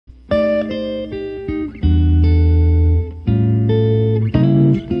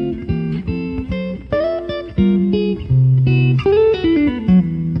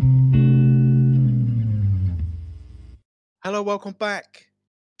welcome back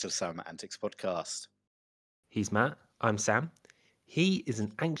to the Sam at Antics podcast. He's Matt. I'm Sam. He is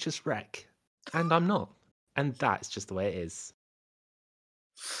an anxious wreck, and I'm not. And that's just the way it is.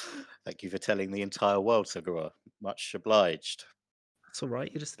 Thank you for telling the entire world, Segura. Much obliged. That's all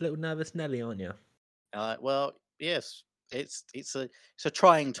right. You're just a little nervous Nelly, aren't you? Well, yes, it's a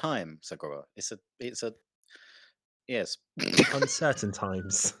trying time, Segura. It's a yes. Uncertain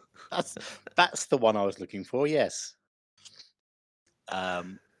times. That's the one I was looking for. Yes.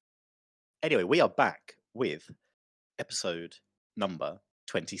 Anyway, we are back with episode number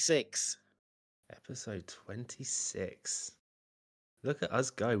 26. Episode 26. Look at us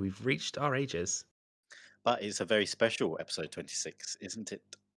go. We've reached our ages. But it's a very special episode 26, isn't it,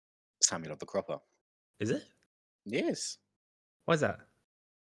 Samuel of the Cropper? Is it? Yes. Why is that?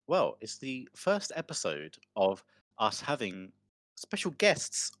 Well, it's the first episode of us having special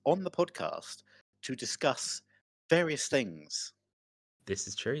guests on the podcast to discuss various things. This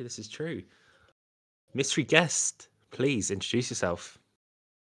is true. This is true. Mystery guest, please introduce yourself.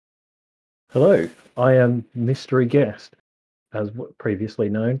 Hello, I am Mystery Guest, as previously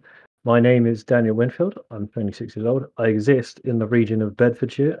known. My name is Daniel Winfield. I'm 26 years old. I exist in the region of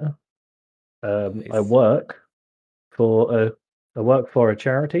Bedfordshire. Nice. I work for a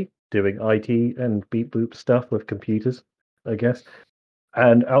charity doing IT and beep boop stuff with computers, I guess.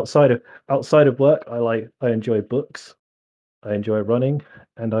 And outside of work, I enjoy books, I enjoy running,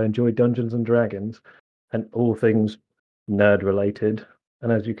 and I enjoy Dungeons and Dragons, and all things nerd related.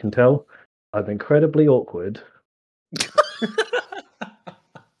 And as you can tell, I'm incredibly awkward.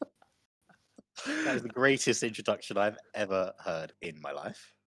 That is the greatest introduction I've ever heard in my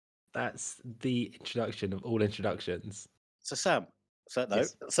life. That's the introduction of all introductions. So Sam,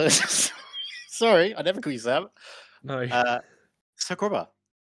 Yes. so sorry, I never call you Sam. No. So Grubber,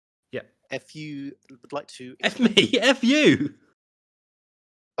 Yeah. if you would like to, F me. F you.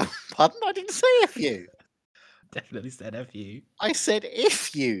 pardon, I didn't say if you. Definitely said F you. I said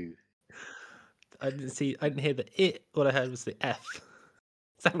if you. I didn't hear the it. All I heard was the F.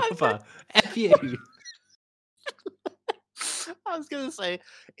 Sam I Cropper. F you. I was going to say,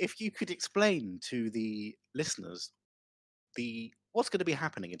 if you could explain to the listeners what's going to be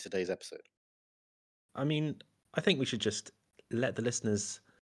happening in today's episode. I mean, I think we should just let the listeners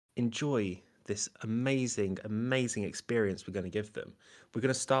enjoy this amazing, amazing experience we're going to give them. We're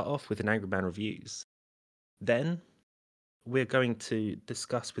going to start off with an Angry Man Reviews. Then we're going to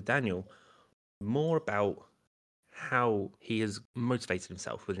discuss with Daniel more about how he has motivated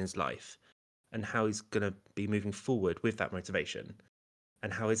himself within his life and how he's going to be moving forward with that motivation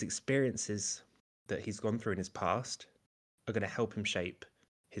and how his experiences that he's gone through in his past are going to help him shape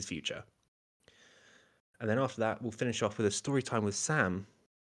his future. And then after that, we'll finish off with a story time with Sam,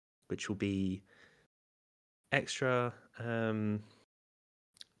 which will be extra.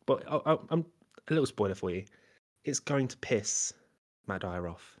 But I'm a little spoiler for you. It's going to piss Matt Dyer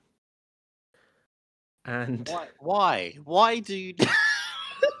off. And Why? Why do you?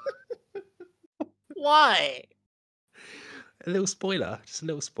 Why? a little spoiler, just a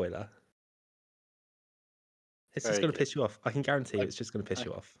little spoiler. It's just Very going to good. piss you off. I can guarantee you it's just going to piss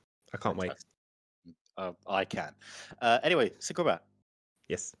you off. I can't wait. I can. Anyway, so Grubber,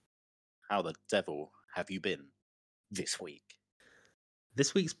 Yes. how the devil have you been this week?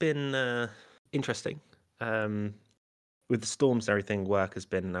 This week's been interesting. With the storms and everything, work has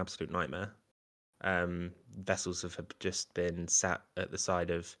been an absolute nightmare. Vessels have just been sat at the side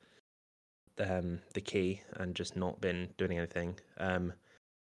of the quay and just not been doing anything.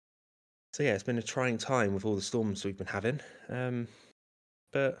 So yeah, it's been a trying time with all the storms we've been having.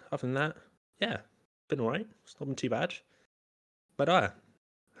 But other than that, yeah, been all right. It's not been too bad. But how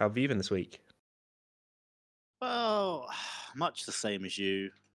have you been this week? Well, much the same as you.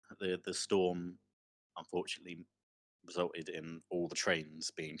 The storm, unfortunately, resulted in all the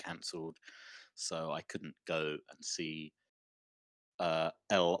trains being cancelled, so I couldn't go and see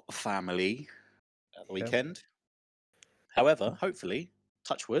El Family at the Yeah. weekend. However, hopefully,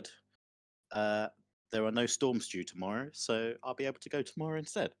 touch wood, there are no storms due tomorrow, so I'll be able to go tomorrow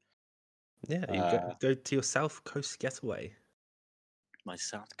instead. Yeah, you go to your South Coast getaway. My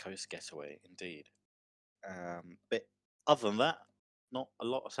South Coast getaway, indeed. But other than that, not a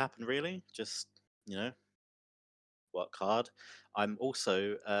lot has happened really. Just, work hard. I'm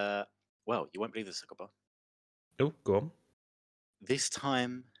also, well, you won't believe this, Sukkaba. Oh, go on. This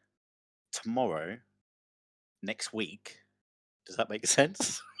time tomorrow, next week, does that make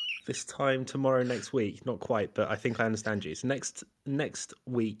sense? This time tomorrow next week, not quite, but I think I understand you. So next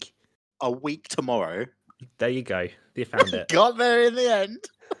week. A week tomorrow. There you go. You found it. Got there in the end.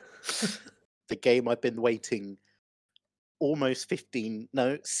 The game I've been waiting almost 16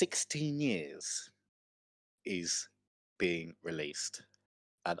 years is being released.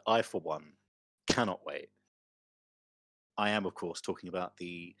 And I, for one, cannot wait. I am, of course, talking about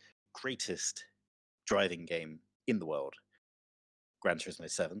the greatest driving game in the world, Gran Turismo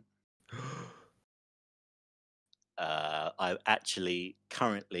 7. I actually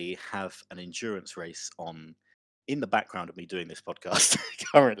currently have an endurance race on in the background of me doing this podcast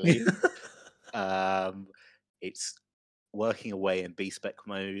currently. It's working away in B-spec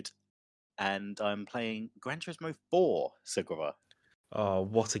mode, and I'm playing Gran Turismo 4, Segura. Oh,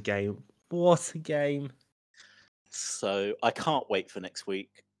 what a game. What a game. So I can't wait for next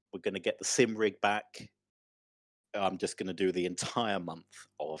week. We're going to get the sim rig back. I'm just going to do the entire month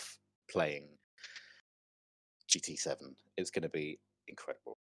of playing GT7. It's going to be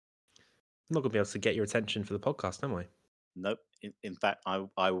incredible. I'm not going to be able to get your attention for the podcast, am I? Nope. In fact, I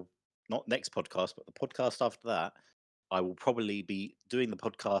will, not next podcast, but the podcast after that, I will probably be doing the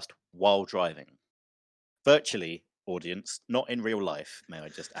podcast while driving. Virtually, audience, not in real life, may I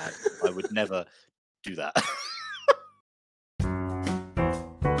just add. I would never do that.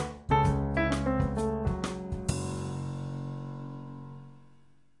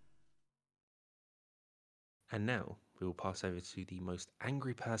 And now we will pass over to the most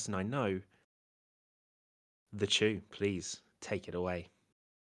angry person I know, the Chew. Please take it away.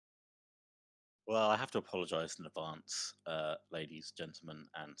 Well, I have to apologise in advance, ladies, gentlemen,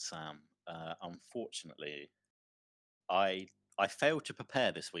 and Sam. Unfortunately, I failed to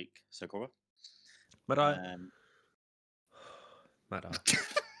prepare this week, Segura. But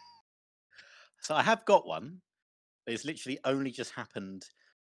So I have got one. It's literally only just happened.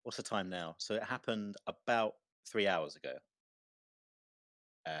 What's the time now? So it happened about 3 hours ago.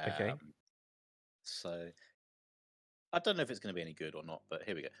 Okay. So I don't know if it's going to be any good or not, but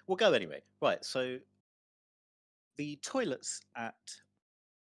here we go. We'll go anyway. Right. So the toilets at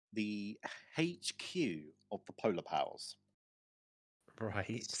the HQ of the Polar Pals.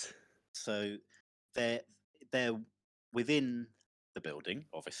 Right. So they're within the building,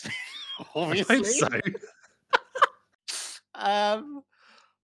 obviously. I hope so.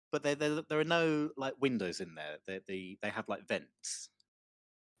 But there are no like windows in there. They have like vents.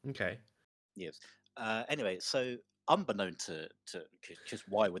 Okay. Yes. Anyway, so unbeknown to because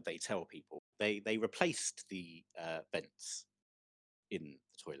why would they tell people? They replaced the vents in the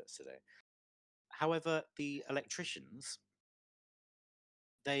toilets today. However, the electricians,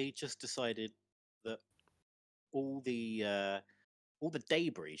 they just decided that all the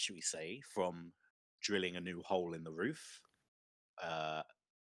debris, should we say, from drilling a new hole in the roof,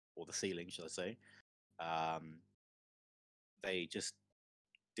 or the ceiling, should I say, they just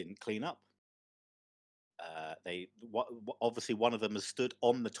didn't clean up. Obviously one of them has stood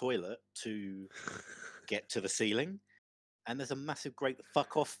on the toilet to get to the ceiling, and there's a massive great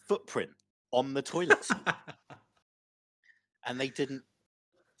fuck off footprint on the toilet seat. And they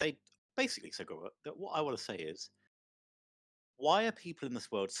basically said, what I want to say is, why are people in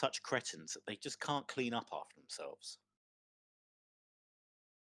this world such cretins that they just can't clean up after themselves?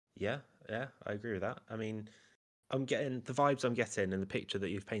 Yeah, I agree with that. I mean, I'm getting the vibes I'm getting, and the picture that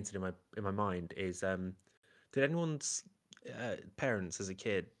you've painted in my mind is did anyone's parents as a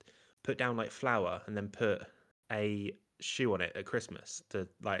kid put down like flour and then put a shoe on it at Christmas to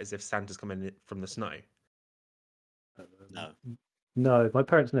like as if Santa's coming from the snow? No. No, my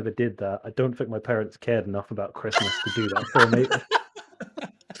parents never did that. I don't think my parents cared enough about Christmas to do that for me.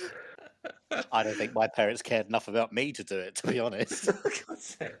 I don't think my parents cared enough about me to do it, to be honest.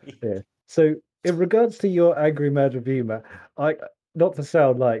 Yeah. So, in regards to your angry mad review, Matt, not to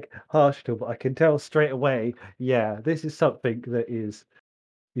sound like harsh, but I can tell straight away. Yeah, this is something that is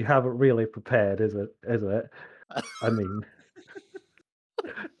you haven't really prepared, isn't it? I mean,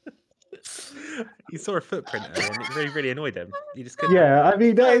 You saw a footprint earlier, and it really annoyed him. You just couldn't. yeah, I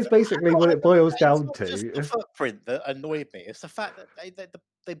mean that is basically what it boils It's down not just the to. footprint that annoyed me. It's the fact that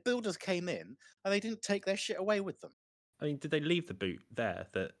the builders came in and they didn't take their shit away with them. I mean, did they leave the boot there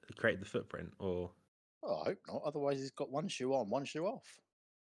that created the footprint, or? Oh, I hope not. Otherwise, he's got one shoe on, one shoe off.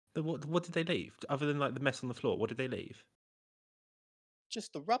 What did they leave other than like the mess on the floor? What did they leave?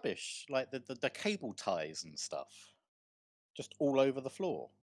 Just the rubbish, like the cable ties and stuff, just all over the floor.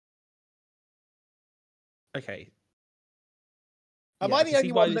 Okay. Am Yeah, I I the can see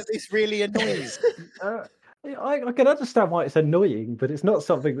only why one that this really annoys? I can understand why it's annoying, but it's not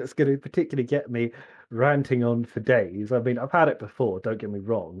something that's going to particularly get me ranting on for days. I mean, I've had it before, don't get me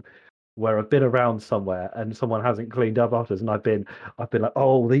wrong, where I've been around somewhere and someone hasn't cleaned up after us, and I've been like,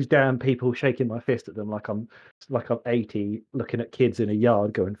 oh, these damn people, shaking my fist at them like I'm 80, looking at kids in a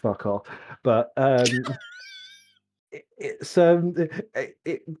yard going fuck off. But This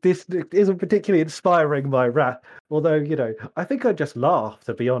isn't particularly inspiring my rap. Although I think I'd just laugh,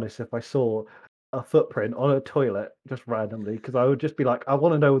 to be honest, if I saw a footprint on a toilet just randomly, because I would just be like, I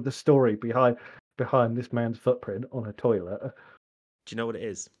want to know the story behind this man's footprint on a toilet. Do you know what it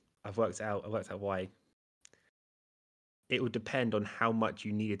is? I've worked out why. It would depend on how much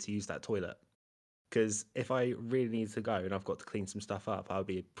you needed to use that toilet. Because if I really need to go and I've got to clean some stuff up, I would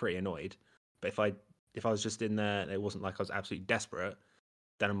be pretty annoyed. But if I was just in there and it wasn't like I was absolutely desperate,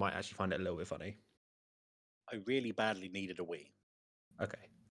 then I might actually find it a little bit funny. I really badly needed a wee. Okay.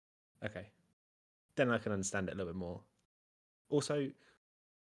 Then I can understand it a little bit more. Also,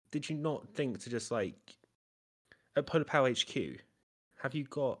 did you not think to just like at Polar Power HQ, have you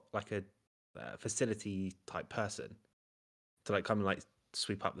got like a facility type person to like come and like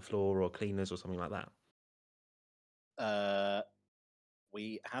sweep up the floor or cleaners or something like that?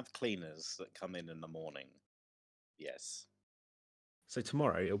 We have cleaners that come in the morning. Yes. So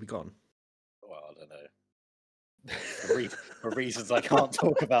tomorrow it'll be gone. Well, I don't know. For reasons I can't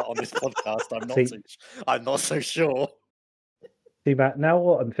talk about on this podcast, I'm not so sure. See, Matt, now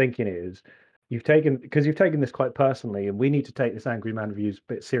what I'm thinking is you've taken this quite personally, and we need to take this Angry Man reviews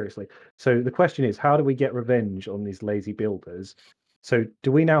a bit seriously. So the question is, how do we get revenge on these lazy builders? So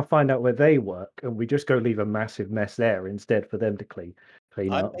do we now find out where they work, and we just go leave a massive mess there instead for them to clean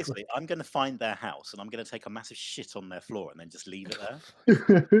up? I'm going to find their house, and I'm going to take a massive shit on their floor, and then just leave it there.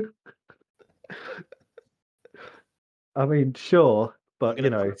 I mean, sure, but I'm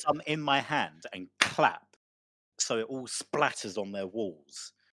going to put some in my hand and clap, so it all splatters on their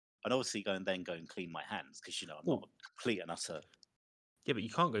walls. And obviously go and clean my hands, because I'm not a complete and utter. Yeah, but you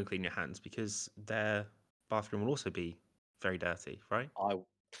can't go and clean your hands because their bathroom will also be very dirty, right? I'll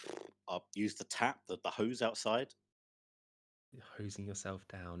use the tap, the hose outside. You're hosing yourself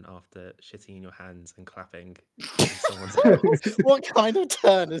down after shitting in your hands and clapping in someone's house. What kind of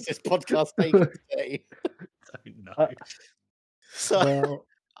turn has this podcast taken today? I don't know.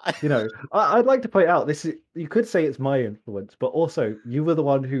 Well, I'd like to point out this is, you could say it's my influence, but also you were the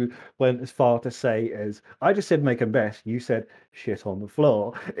one who went as far to say as I just said make a mess, you said shit on the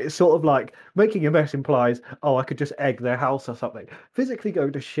floor. It's sort of like making a mess implies, oh, I could just egg their house or something. Physically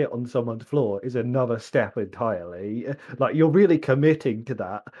going to shit on someone's floor is another step entirely. Like you're really committing to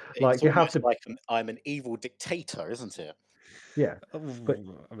that. Like it's you have to. like I'm an evil dictator, isn't it? Yeah, but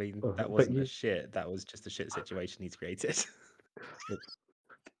I mean, that wasn't a shit. That was just a shit situation he's created.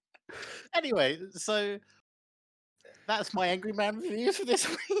 Anyway, so that's my Angry Man review for this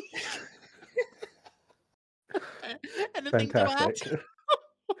week. Anything fantastic.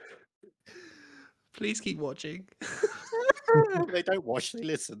 Please keep watching. They don't watch, they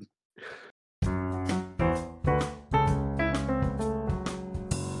listen.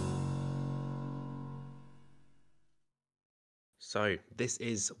 So this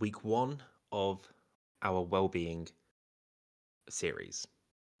is week 1 of our Wellbeing series.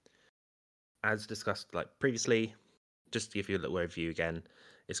 As discussed like previously, just to give you a little overview again,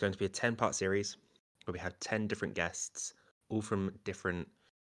 it's going to be a 10-part series where we have 10 different guests, all from different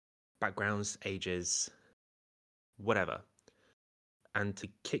backgrounds, ages, whatever. And to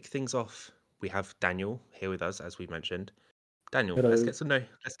kick things off, we have Daniel here with us, as we mentioned. Daniel, Hello. let's get to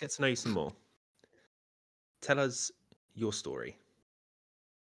know you some more. Tell us your story.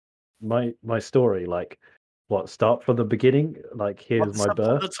 My story, like what? Start from the beginning. Like here's my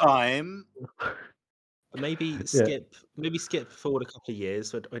birth. The time. Maybe skip forward a couple of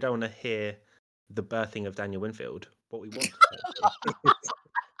years. I don't want to hear the birthing of Daniel Winfield. What we want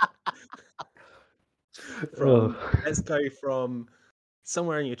to let's go from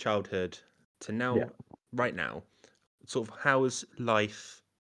somewhere in your childhood to now, right now. Sort of how has life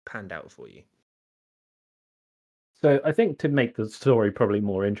panned out for you? So I think to make the story probably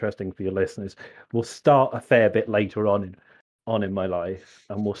more interesting for your listeners, we'll start a fair bit later on in my life,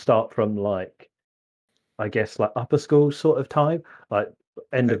 and we'll start from like, I guess like upper school sort of time, like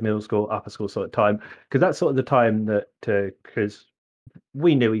end of middle school, upper school sort of time, because that's sort of the time that because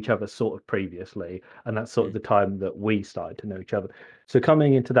we knew each other sort of previously, and that's sort of the time that we started to know each other. So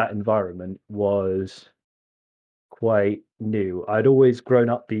coming into that environment was quite new. I'd always grown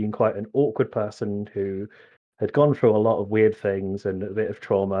up being quite an awkward person who had gone through a lot of weird things and a bit of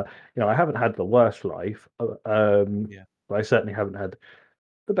trauma. I haven't had the worst life, but I certainly haven't had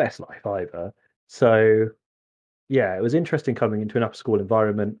the best life either. So, yeah, it was interesting coming into an upper school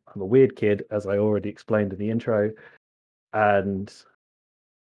environment. I'm a weird kid, as I already explained in the intro, and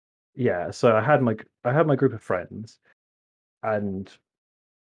yeah, so I had my group of friends, and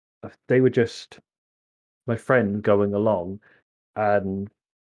they were just my friend going along, and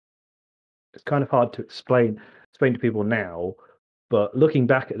it's kind of hard to explain. explain to people now. But looking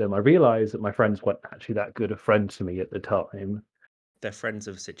back at them, I realised that my friends weren't actually that good of friends to me at the time. They're friends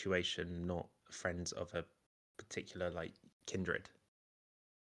of a situation, not friends of a particular like kindred.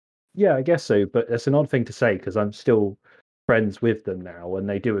 Yeah, I guess so. But it's an odd thing to say because I'm still friends with them now, and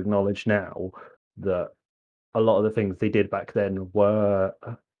they do acknowledge now that a lot of the things they did back then were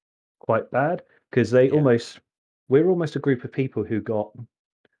quite bad because Yeah. we're almost a group of people who got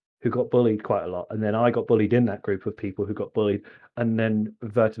bullied quite a lot, and then I got bullied in that group of people who got bullied, and then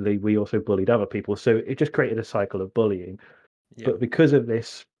vertically we also bullied other people. So it just created a cycle of bullying. Yeah. But because of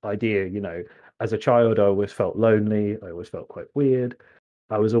this idea, as a child, I always felt lonely. I always felt quite weird.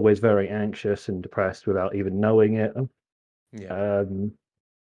 I was always very anxious and depressed without even knowing it. Yeah. Um,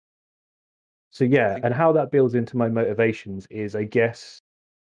 so yeah, think- and how that builds into my motivations is, I guess,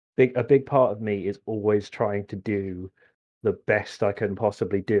 a big part of me is always trying to do the best I can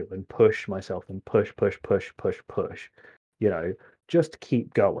possibly do and push myself and push, push, push, push, push. You know, just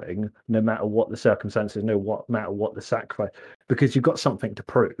keep going, no matter what the circumstances, matter what the sacrifice, because you've got something to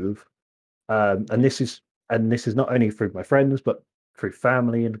prove. And this is not only through my friends, but through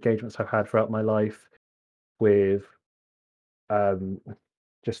family engagements I've had throughout my life, with um,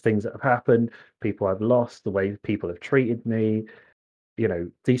 just things that have happened, people I've lost, the way people have treated me.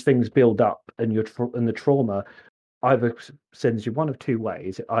 These things build up, and and the trauma either sends you one of two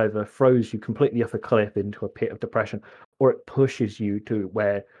ways. It either throws you completely off a cliff into a pit of depression, or it pushes you to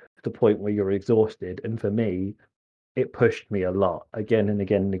the point where you're exhausted. And for me, it pushed me a lot, again and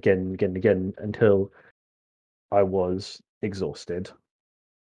again and again and again and again, until I was exhausted.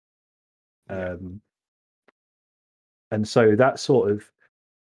 Yeah. And so that sort of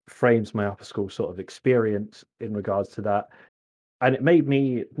frames my upper school sort of experience in regards to that. And it made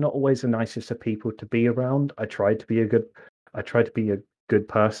me not always the nicest of people to be around. I tried to be a good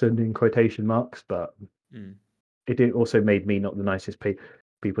person in quotation marks, but it also made me not the nicest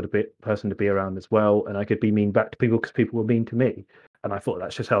person to be around as well. And I could be mean back to people because people were mean to me. And I thought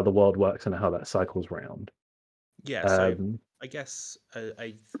that's just how the world works and how that cycles round. Yeah. So I guess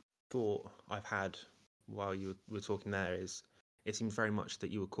a thought I've had while you were talking there is it seems very much that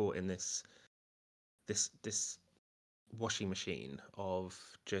you were caught in this washing machine of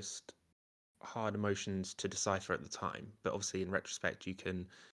just hard emotions to decipher at the time, but obviously in retrospect you can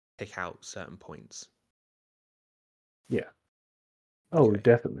pick out certain points. Yeah. Oh, Okay.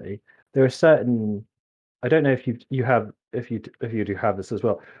 definitely. There are certain. I don't know if you do have this as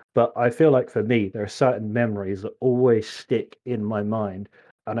well, but I feel like for me there are certain memories that always stick in my mind,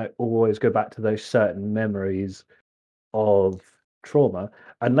 and I always go back to those certain memories of trauma.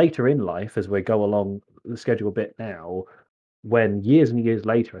 And later in life, as we go along the schedule a bit now, when years and years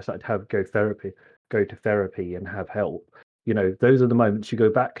later I started to go to therapy and have help, those are the moments you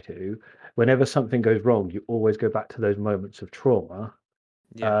go back to. Whenever something goes wrong, you always go back to those moments of trauma.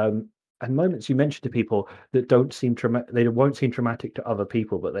 Yeah. And moments you mention to people that don't seem traumatic, they won't seem traumatic to other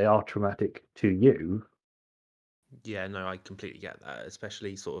people, but they are traumatic to you. Yeah, no, I completely get that,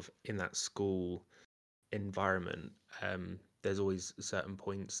 especially sort of in that school environment. There's always certain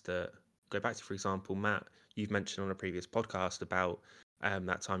points that go back to. For example, Matt, you've mentioned on a previous podcast about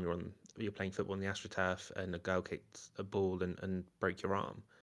that time you're playing football on the AstroTurf and a girl kicked a ball and broke your arm,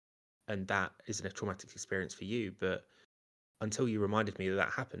 and that isn't a traumatic experience for you. But until you reminded me that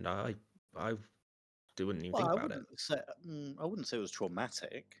happened, I wouldn't even Well, think about it. I wouldn't say it was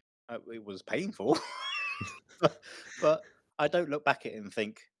traumatic. It was painful, but I don't look back at it and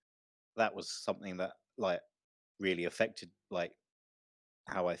think that was something that like really affected like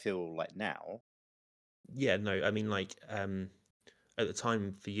how I feel like now. Yeah, no, I mean like at the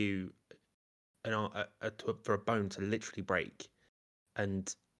time for you, for a bone to literally break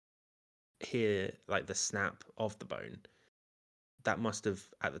and hear like the snap of the bone, that must have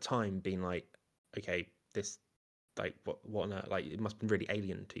at the time been like, okay, this like what on earth? Like it must have been really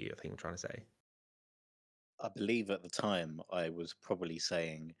alien to you. I think I'm trying to say. I believe at the time I was probably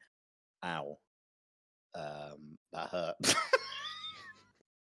saying, "Ow, that hurt."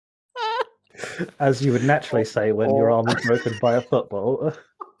 As you would naturally or, say when your or, arm is broken by a football.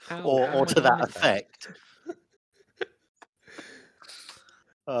 Ow, or ow, my to arm that is hurt. effect. But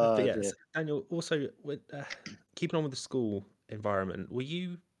Oh dear. yes, Daniel. Also, with keeping on with the school environment, were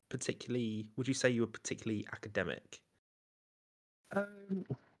you particularly? Would you say you were particularly academic? um,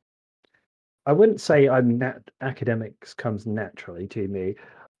 I wouldn't say academics comes naturally to me.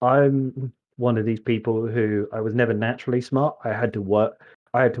 I'm one of these people who I was never naturally smart. I had to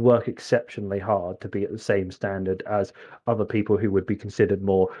work exceptionally hard to be at the same standard as other people who would be considered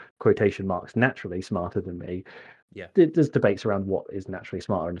more quotation marks naturally smarter than me. Yeah. There's debates around what is naturally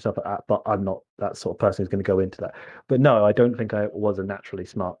smarter and stuff like that, but I'm not that sort of person who's going to go into that. But no, I don't think I was a naturally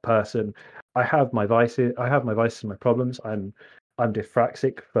smart person. I have my vices. I have my vices and my problems. I'm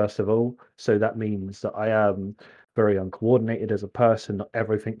dyspraxic, first of all, so that means that I am very uncoordinated as a person. Not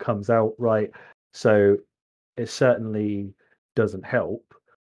everything comes out right, so it certainly doesn't help.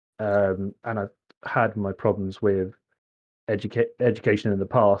 And I've had my problems with education in the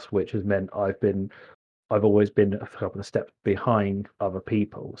past, which has meant I've always been a couple of steps behind other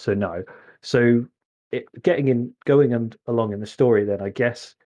people. So no. So going and along in the story, then I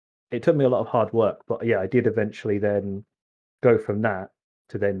guess it took me a lot of hard work, but yeah, I did eventually then go from that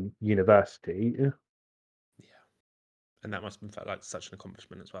to then university. Yeah. And that must have felt like such an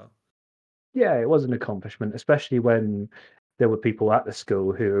accomplishment as well. Yeah, it was an accomplishment, especially when there were people at the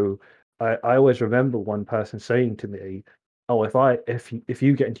school who I always remember one person saying to me, "Oh, if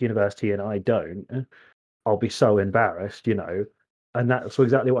you get into university and I don't, I'll be so embarrassed," you know. And that's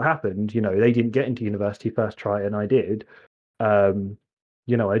exactly what happened. You know, they didn't get into university first try, and I did. Um,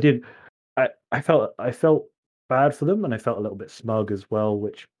 you know, I did. I felt bad for them, and I felt a little bit smug as well,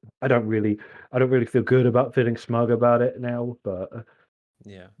 which I don't really feel good about feeling smug about it now. But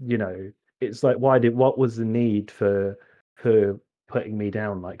Yeah. you know, it's like, what was the need for putting me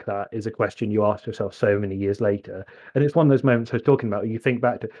down like that is a question you ask yourself so many years later. And it's one of those moments I was talking about. You think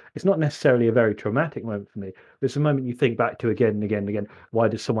back to, it's not necessarily a very traumatic moment for me, but it's a moment you think back to again and again and again. Why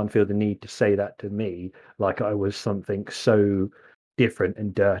does someone feel the need to say that to me? Like I was something so different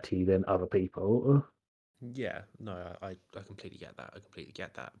and dirty than other people. Yeah. No, I completely get that. I completely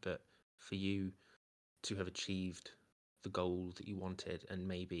get that. But for you to have achieved the goal that you wanted, and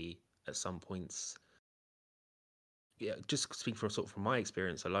maybe at some points, yeah, just speaking from my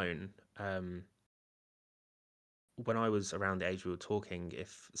experience alone, when I was around the age we were talking,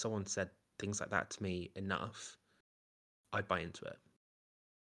 if someone said things like that to me enough, I'd buy into it.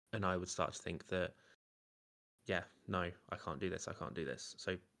 And I would start to think that, yeah, no, I can't do this. I can't do this.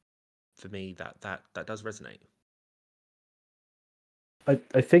 So for me, that does resonate.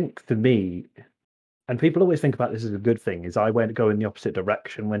 I think for me, and people always think about this as a good thing, is I went go in the opposite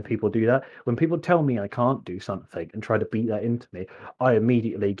direction when people do that. When people tell me I can't do something and try to beat that into me, I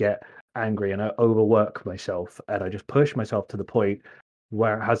immediately get angry and I overwork myself and I just push myself to the point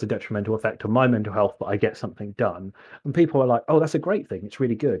where it has a detrimental effect on my mental health, but I get something done. And people are like, "Oh, that's a great thing. It's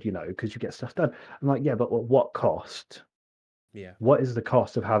really good, you know, because you get stuff done." I'm like, "Yeah, but at what cost? Yeah. What is the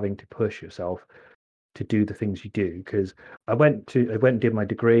cost of having to push yourself to do the things you do?" Because I went and did my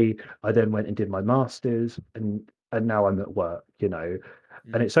degree. I then went and did my masters, and now I'm at work, you know.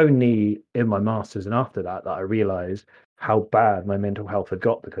 And Mm. it's only in my masters and after that that I realized how bad my mental health had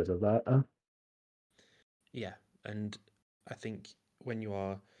got because of that. Yeah. And I think when you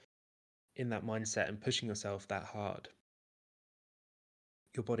are in that mindset and pushing yourself that hard,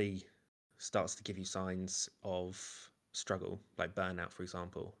 your body starts to give you signs of struggle, like burnout, for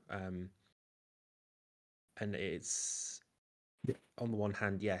example. And it's, Yeah. on the one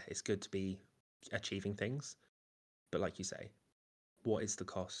hand, yeah, it's good to be achieving things, but like you say, what is the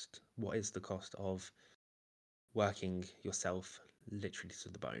cost? What is the cost of working yourself literally to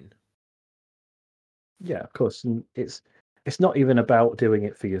the bone? Yeah, of course. And it's not even about doing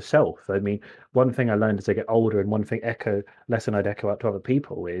it for yourself. I mean, one thing I learned as I get older, and one thing lesson I'd echo out to other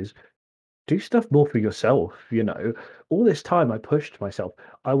people is do stuff more for yourself. You know, all this time I pushed myself.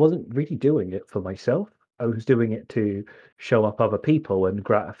 I wasn't really doing it for myself. I was doing it to show up other people and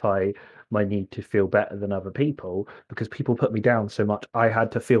gratify my need to feel better than other people because people put me down so much. I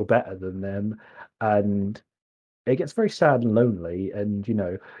had to feel better than them. And it gets very sad and lonely. And, you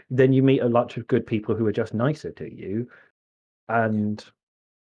know, then you meet a lot of good people who are just nicer to you. Yeah. And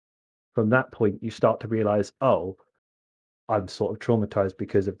from that point, you start to realize, oh, I'm sort of traumatized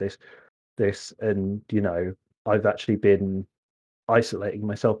because of this. And, you know, I've actually been isolating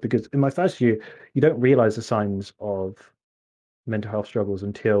myself because in my first year, you don't realize the signs of mental health struggles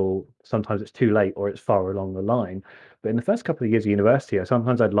until sometimes it's too late or it's far along the line. But in the first couple of years of university,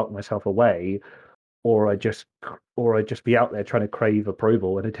 sometimes I'd lock myself away, or Mm. I'd just be out there trying to crave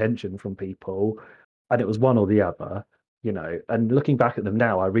approval and attention from people, and it was one or the other, you know. And looking back at them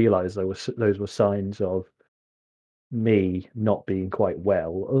now, I realize those were signs of me not being quite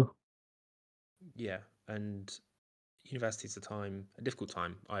well. Yeah. And university is a difficult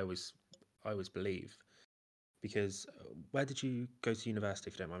time. I always believe, because where did you go to university,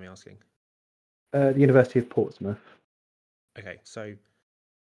 if you don't mind me asking? The University of Portsmouth. Okay, so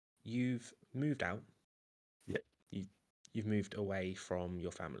you've moved out. Yeah, You you've moved away from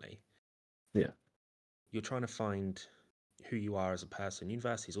your family. yeah, You're trying to find who you are as a person.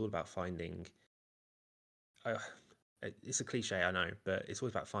 University is all about finding. Uh, it's a cliche, I know, but it's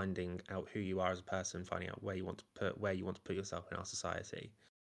always about finding out who you are as a person, finding out where you want to put yourself in our society.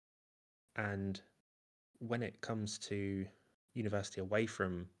 And when it comes to university away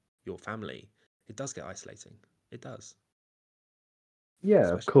from your family, it does get isolating. It does,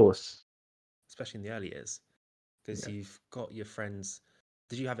 Yeah, of especially course. in the early years, because Yeah. you've got your friends.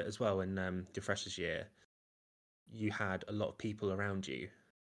 Did you have it as well in your freshers year? You had a lot of people around you,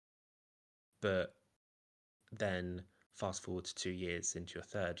 but then fast forward to 2 years into your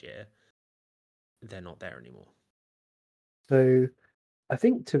third year, they're not there anymore. So I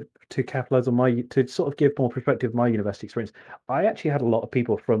think to capitalize on to sort of give more perspective of my university experience, I actually had a lot of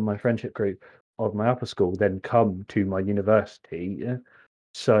people from my friendship group of my upper school then come to my university. Yeah.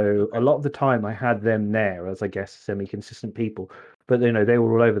 So a Okay. lot of the time I had them there as, I guess, semi-consistent people. But they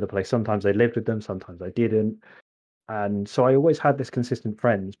were all over the place. Sometimes I lived with them, sometimes I didn't. And so I always had this consistent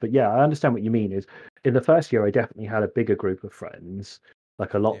friends. But yeah, I understand what you mean is in the first year I definitely had a bigger group of friends,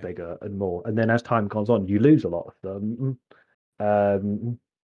 like a lot Yeah. bigger and more. And then as time goes on, you lose a lot of them. Um,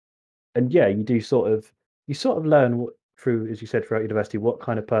 and yeah, you sort of learn through, as you said, throughout university, what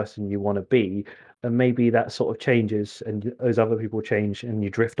kind of person you want to be, and maybe that sort of changes, and as other people change, and you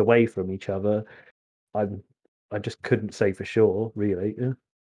drift away from each other. I'm, I just couldn't say for sure, really. Yeah.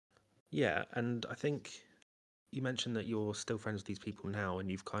 Yeah, and I think you mentioned that you're still friends with these people now, and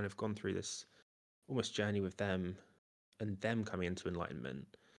you've kind of gone through this almost journey with them, and them coming into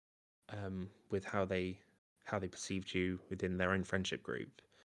enlightenment, with how they perceived you within their own friendship group.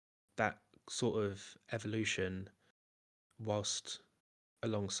 That sort of evolution, whilst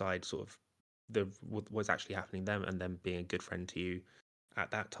alongside sort of what was actually happening to them, and them being a good friend to you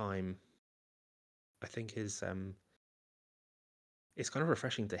at that time, I think is it's kind of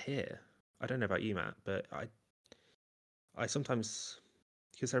refreshing to hear. I don't know about you, Matt, but I sometimes,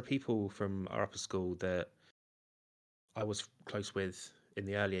 because there are people from our upper school that I was close with in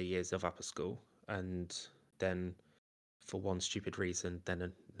the earlier years of upper school, and then for one stupid reason,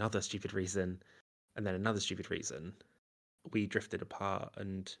 then another stupid reason, and then another stupid reason, we drifted apart.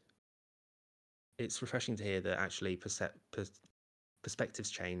 And it's refreshing to hear that actually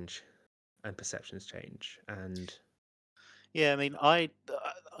perspectives change and perceptions change. And Yeah, I mean,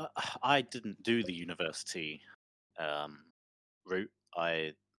 I didn't do the university um, route.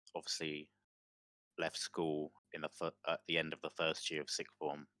 I obviously left school at the end of the first year of sixth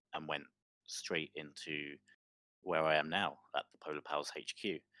form and went straight into where I am now at the Polar Pals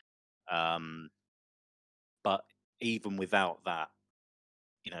HQ. Um, but even without that,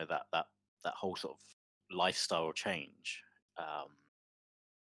 that whole sort of lifestyle change, um,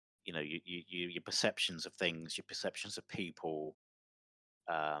 your perceptions of things, your perceptions of people,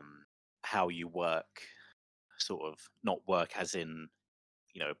 um, how you work, sort of not work as in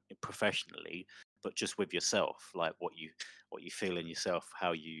professionally, but just with yourself, like what you feel in yourself,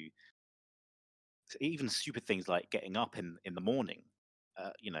 how you even stupid things like getting up in the morning,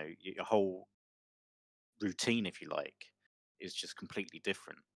 your whole routine, if you like, is just completely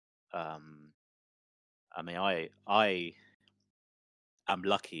different. um I mean, I am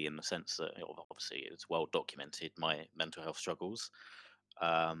lucky in the sense that obviously it's well documented my mental health struggles,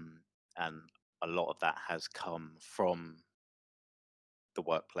 um and a lot of that has come from the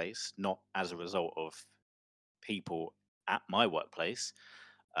workplace, not as a result of people at my workplace,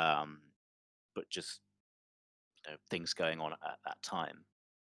 um, but just things going on at that time.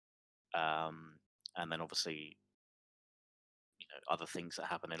 Um, and then obviously, other things that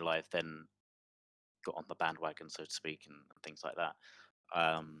happen in life then got on the bandwagon, so to speak, and things like that.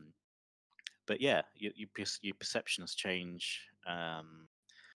 Um, but yeah, your perceptions change.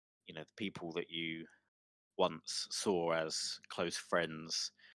 The people that you once saw as close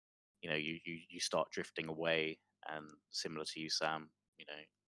friends, you start drifting away. And similar to you, Sam, you know,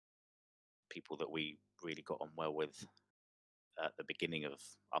 people that we really got on well with at the beginning of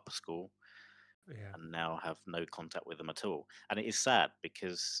upper school yeah, and now have no contact with them at all. And it is sad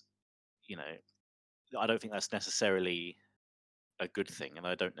because, you know, I don't think that's necessarily a good thing, and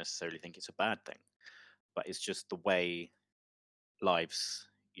I don't necessarily think it's a bad thing, but it's just the way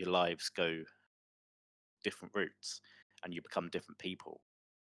your lives go different routes and you become different people.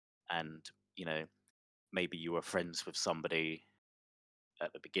 And, you know, maybe you were friends with somebody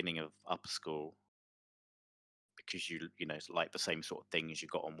at the beginning of upper school because like the same sort of things, you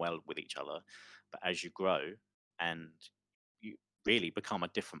got on well with each other. But as you grow and you really become a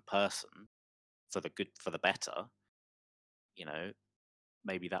different person for the good, for the better, you know,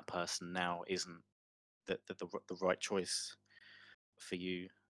 maybe that person now isn't the right choice for you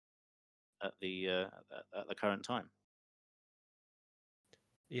at the current time.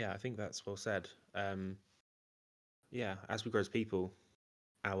 yeah, I think that's well said. yeah, as we grow as people,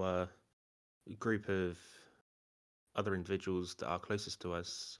 our group of other individuals that are closest to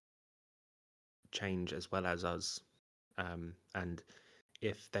us change as well as us. And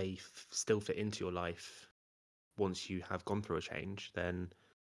if they still fit into your life once you have gone through a change, then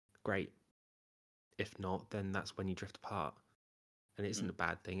great. If not, then that's when you drift apart. And it isn't a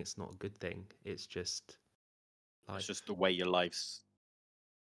bad thing. It's not a good thing. It's just life. It's just the way your life's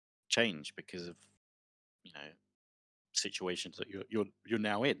changed because of, you know, situations that you're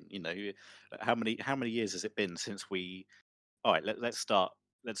now in. You know, how many years has it been since we? All right, let's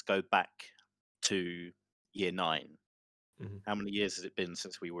go back to year 9. Mhm. How many years has it been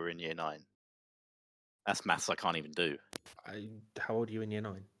since we were in year 9? That's maths I can't even do. How old are you in year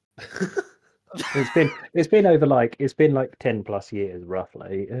 9? It's been over like 10 plus years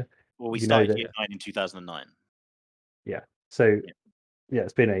roughly. Well, we You know started that, year 9 in 2009. yeah. So yeah,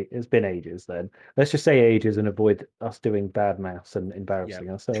 it's been ages. Then let's just say ages and avoid us doing bad maths and embarrassing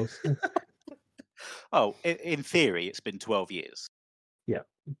ourselves. Oh, in theory, it's been 12 years. Yeah.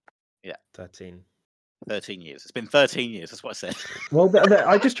 13. 13 years. It's been 13 years. That's what I said. Well,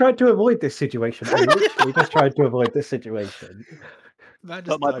 I just tried to avoid this situation. I literally just tried to avoid this situation. But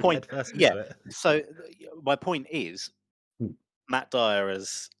my point, yeah. So my point is, Hmm. Matt Dyer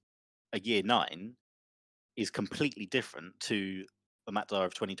as a year 9 is completely different to the Matt Dyer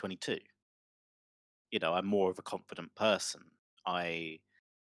of 2022. You know, I'm more of a confident person. I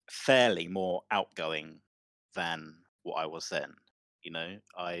fairly more outgoing than what I was then. You know,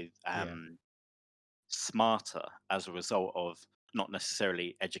 I am smarter as a result of not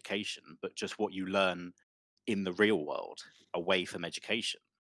necessarily education, but just what you learn in the real world away from education.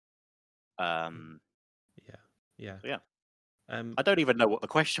 Yeah. So yeah. I don't even know what the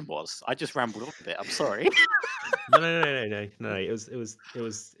question was. I just rambled on a bit. I'm sorry. No. It was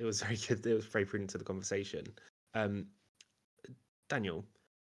very good. It was very prudent to the conversation. Daniel.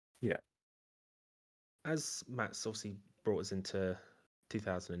 Yeah. As Matt's obviously brought us into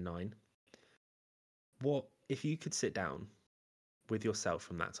 2009, what if you could sit down with yourself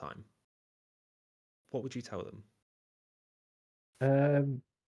from that time? What would you tell them?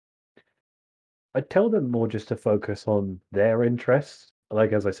 I'd tell them more just to focus on their interests.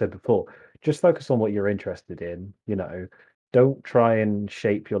 Like as I said before, just focus on what you're interested in. You know, don't try and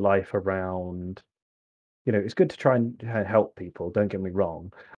shape your life around. You know, it's good to try and help people. Don't get me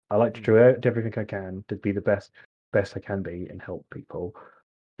wrong. I like to do everything I can to be the best I can be and help people.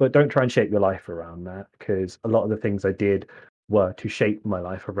 But don't try and shape your life around that, because a lot of the things I did were to shape my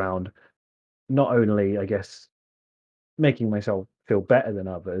life around not only, I guess, making myself feel better than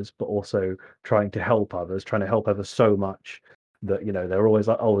others, but also trying to help others, trying to help others so much that, you know, they're always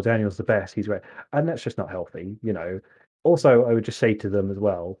like, oh, Daniel's the best, he's great. And that's just not healthy, you know. Also, I would just say to them as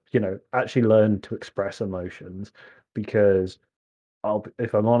well, you know, actually learn to express emotions, because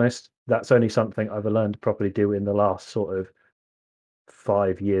if I'm honest, that's only something I've learned to properly do in the last sort of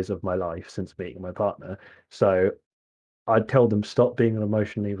 5 years of my life since meeting my partner. So I'd tell them, stop being an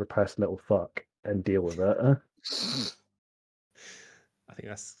emotionally repressed little fuck and deal with it. I think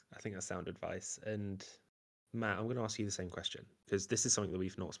that's sound advice. And Matt, I'm going to ask you the same question, because this is something that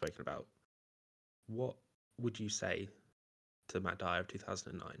we've not spoken about. What would you say to Matt Dyer of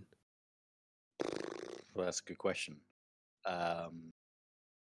 2009? Well, that's a good question.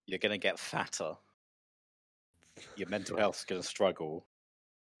 You're going to get fatter. Your mental health's going to struggle,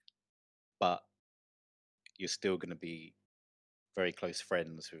 but you're still going to be very close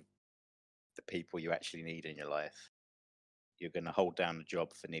friends with the people you actually need in your life. You're going to hold down a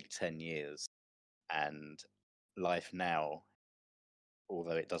job for nearly 10 years, and life now,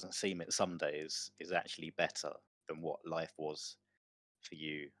 although it doesn't seem it some days, is actually better than what life was for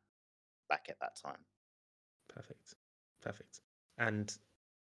you back at that time. Perfect. And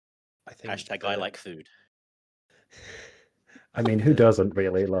I think Hashtag I like food. I mean, who doesn't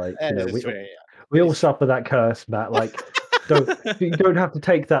really? Like, you know, we all it's- suffer that curse, Matt. Like, you don't have to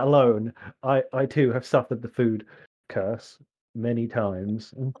take that alone. I too have suffered the food curse many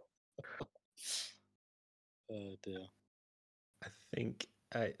times. Oh dear. I think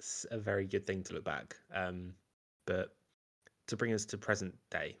it's a very good thing to look back. But to bring us to present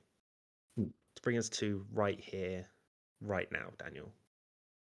day, to bring us to right here, right now, Daniel,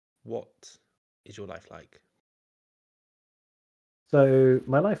 what is your life like? So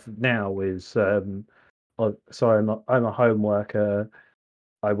my life now is so I'm a home worker.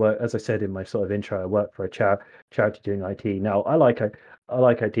 I work, as I said in my sort of intro, I work for a charity doing IT. Now, I like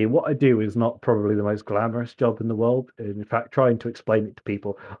IT. What I do is not probably the most glamorous job in the world. In fact, trying to explain it to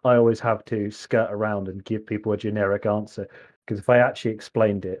people, I always have to skirt around and give people a generic answer, because if I actually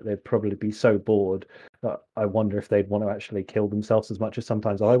explained it, they'd probably be so bored that I wonder if they'd want to actually kill themselves as much as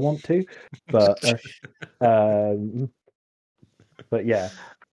sometimes I want to. But um, but yeah,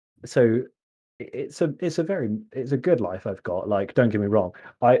 so it's a good life I've got. Like, don't get me wrong,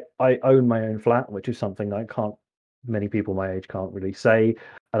 I own my own flat, which is something that I can't many people my age can't really say.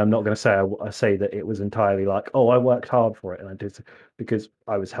 And I'm not going to say I say that it was entirely like, oh, I worked hard for it and I did, because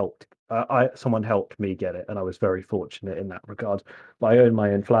I was helped. Someone helped me get it, and I was very fortunate in that regard. But I own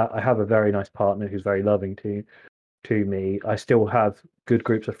my own flat. I have a very nice partner who's very loving to me. I still have good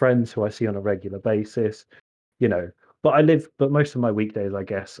groups of friends who I see on a regular basis, you know. But most of my weekdays, I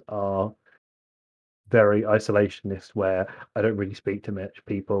guess, are very isolationist, where I don't really speak to much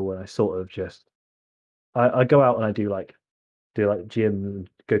people, and I sort of just I go out and I do like gym and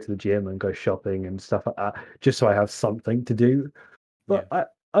go to the gym and go shopping and stuff like that, just so I have something to do. Yeah. But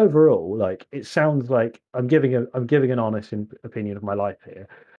overall, like, it sounds like I'm giving an honest opinion of my life here,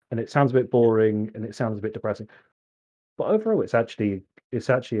 and it sounds a bit boring and it sounds a bit depressing. But overall, it's actually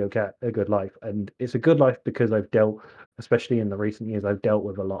a good life, and it's a good life because I've dealt, especially in the recent years, I've dealt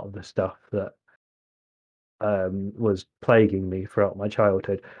with a lot of the stuff that was plaguing me throughout my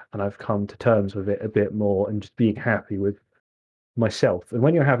childhood, and I've come to terms with it a bit more, and just being happy with myself. And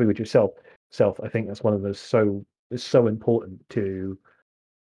when you're happy with yourself, I think that's one of those it's so important to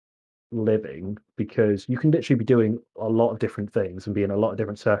living, because you can literally be doing a lot of different things and be in a lot of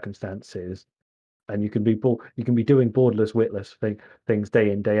different circumstances, and you can be doing borderless, witless things day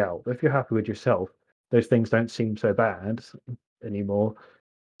in, day out. But if you're happy with yourself, those things don't seem so bad anymore.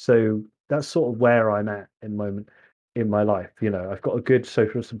 So that's sort of where I'm at in moment in my life. I've got a good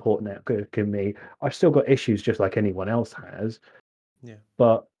social support network in me. I've still got issues just like anyone else has, Yeah.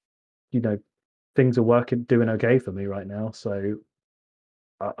 but you know, things are doing okay for me right now. So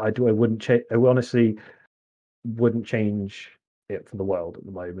I wouldn't change. I honestly wouldn't change it for the world at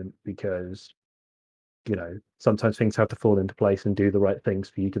the moment, because sometimes things have to fall into place and do the right things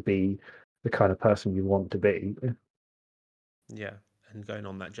for you to be the kind of person you want to be. Yeah. And going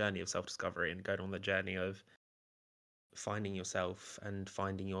on that journey of self-discovery and going on the journey of finding yourself and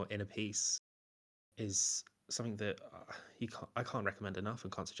finding your inner peace is something that I can't recommend enough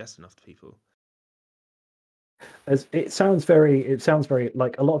and can't suggest enough to people. As it sounds very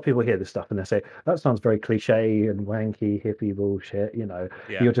like, a lot of people hear this stuff and they say that sounds very cliche and wanky hippie bullshit. Yeah.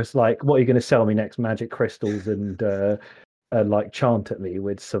 You're just like, what are you going to sell me next? Magic crystals and like chant at me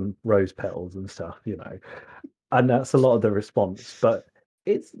with some rose petals and stuff. And that's a lot of the response. But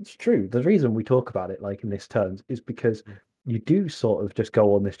it's true. The reason we talk about it like in this terms is because Mm. you do sort of just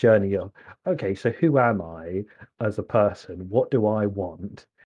go on this journey of, okay, so who am I as a person? What do I want?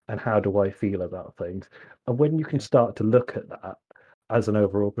 And how do I feel about things? And when you can Yeah. start to look at that as an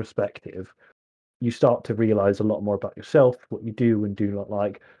overall perspective, you start to realize a lot more about yourself, what you do and do not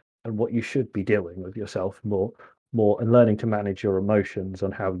like, and what you should be doing with yourself more, and learning to manage your emotions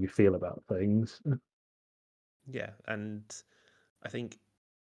on how you feel about things. Yeah. And I think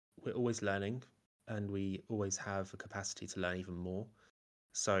we're always learning and we always have a capacity to learn even more.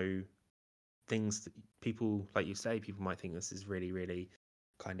 So things that people, like you say, people might think this is really, really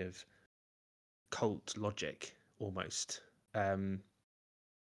kind of cult logic almost.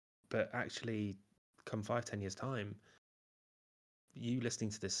 But actually, come 5, 10 years time, you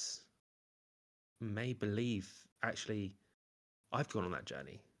listening to this may believe, actually, I've gone on that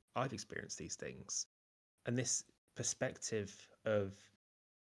journey. I've experienced these things. And this perspective of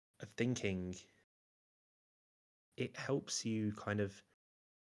thinking, it helps you kind of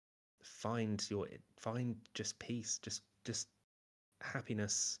find just peace, just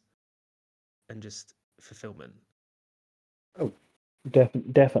happiness and just fulfillment. Oh,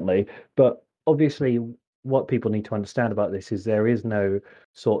 definitely. But obviously, what people need to understand about this is there is no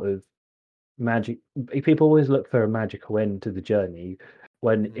sort of magic. People always look for a magical end to the journey,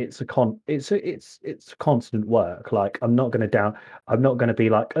 when Mm. it's constant work. Like, I'm not going to be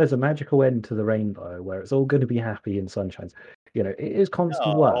like, there's a magical end to the rainbow where it's all going to be happy and sunshines. It is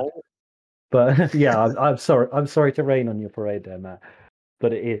constant work. Oh, But yeah, I'm sorry to rain on your parade there, Matt.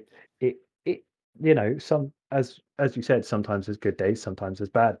 But it some, as you said, sometimes there's good days, sometimes there's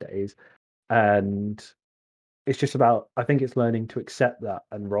bad days, and it's just about, I think it's learning to accept that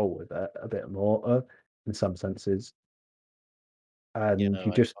and roll with it a bit more, in some senses. you And know,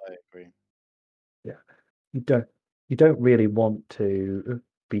 you I, just, I agree. yeah, you don't really want to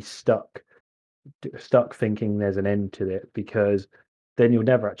be stuck thinking there's an end to it, because then you'll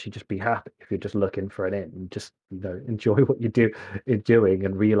never actually just be happy if you're just looking for an end. Just enjoy what you're doing,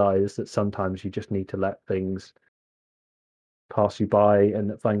 and realize that sometimes you just need to let things pass you by and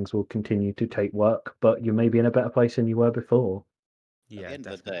that things will continue to take work, but you may be in a better place than you were before. At the Yeah, end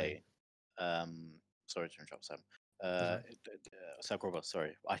of the definitely. day, sorry to interrupt, Sam. That's right. Sam Grover,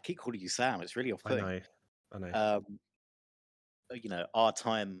 sorry. I keep calling you Sam. It's really I off-putting. know. I know. Um, our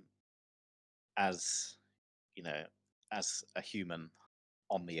time as you know, as a human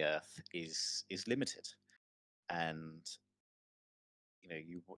on the earth is limited, and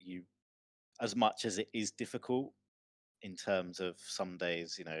you as much as it is difficult in terms of some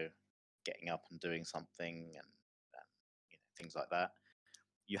days, getting up and doing something and things like that.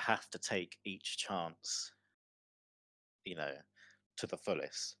 You have to take each chance, you know, to the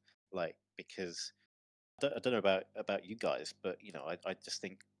fullest. Like because I don't know about you guys, but I just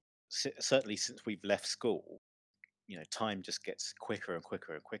think certainly since we've left school, time just gets quicker and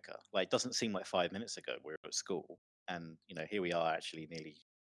quicker and quicker. Like it doesn't seem like 5 minutes ago we were at school, and here we are actually nearly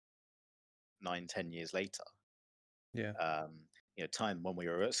 9, 10 years later. Yeah. Time when we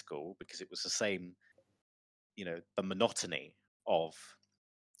were at school, because it was the same, the monotony of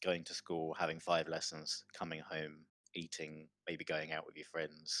going to school, having 5 lessons, coming home, eating, maybe going out with your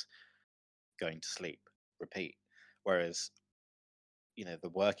friends, going to sleep, repeat. Whereas, the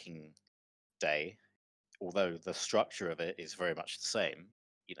working day, although the structure of it is very much the same,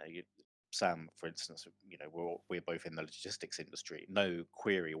 Sam, for instance, we're both in the logistics industry. No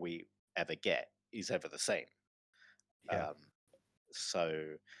query we ever get is ever the same. Yeah.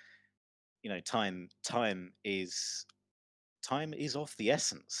 So, time is of the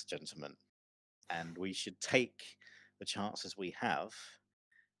essence, gentlemen, and we should take the chances we have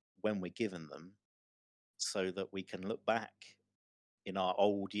when we're given them, so that we can look back in our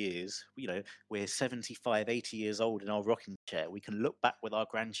old years. We're 75, 80 years old in our rocking chair. We can look back with our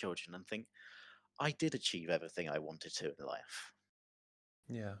grandchildren and think, I did achieve everything I wanted to in life.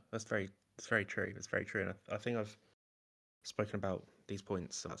 Yeah. That's very true. It's very true. And I think I've spoken about these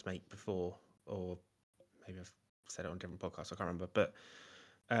points about to make before, or maybe I've said it on different podcasts. I can't remember. But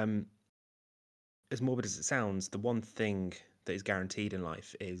as morbid as it sounds, the one thing that is guaranteed in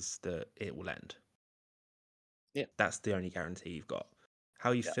life is that it will end. Yeah. That's the only guarantee you've got.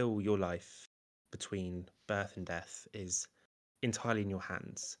 How you Yeah. fill your life between birth and death is entirely in your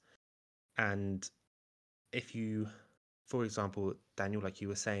hands. And if you, for example, Daniel, like you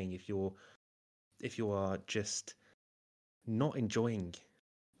were saying, if you are just not enjoying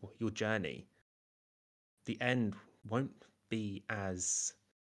your journey, the end won't be as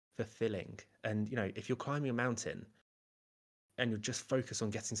fulfilling. And if you're climbing a mountain and you're just focused on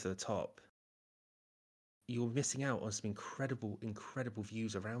getting to the top, you're missing out on some incredible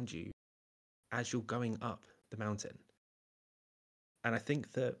views around you as you're going up the mountain. And I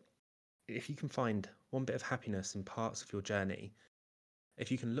think that if you can find one bit of happiness in parts of your journey, if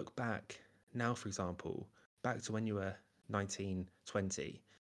you can look back now, for example, back to when you were 19, 20,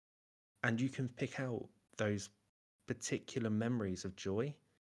 and you can pick out those particular memories of joy,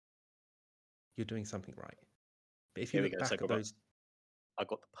 you're doing something right. But if you Here we look go. So back at those... I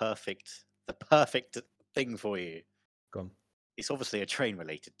got the perfect thing for you. Go on. It's obviously a train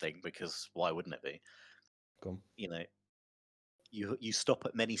related thing, because why wouldn't it be? Go on. You stop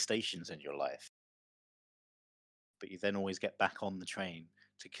at many stations in your life, but you then always get back on the train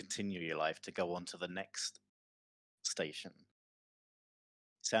to continue your life, to go on to the next station.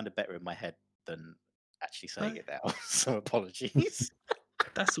 It sounded better in my head than actually saying No, it now, so apologies.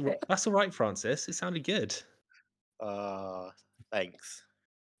 that's all right, Francis. It sounded good. Thanks.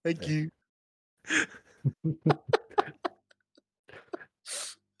 Thank Yeah. you. He's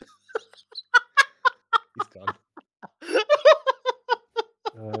gone.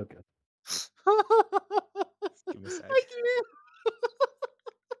 Oh, God. Give him a sec. Thank you.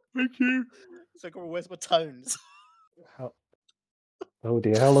 Thank you. So, where's my tones? How, oh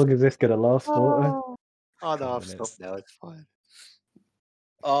dear, how long is this going to last for? Oh, no, Couple I've minutes. stopped now. It's fine.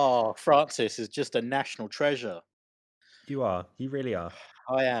 Oh, Francis is just a national treasure. You are. You really are.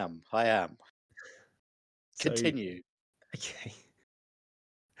 I am. So, Continue. okay.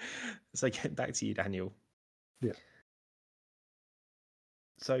 So getting back to you, Daniel. Yeah.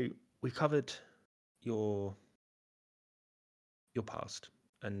 So we covered your past,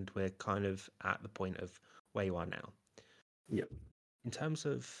 and we're kind of at the point of where you are now. Yeah. In terms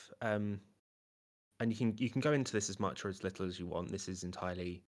of and you can go into this as much or as little as you want. This is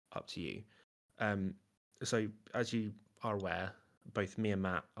entirely up to you. So as you are aware, both me and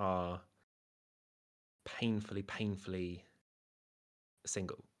Matt are painfully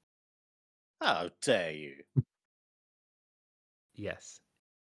single. How dare you? Yes.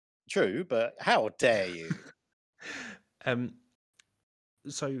 True, but how dare you?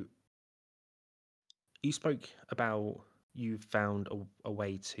 So you spoke about you found a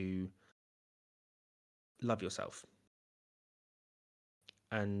way to love yourself.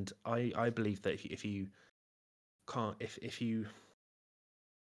 And I believe that if you can't, if you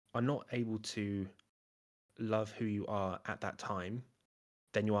are not able to love who you are at that time,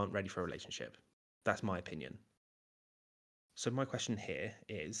 then you aren't ready for a relationship. That's my opinion. So my question here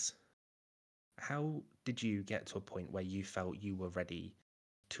is, how did you get to a point where you felt you were ready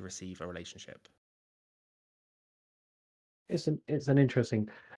to receive a relationship? It's an interesting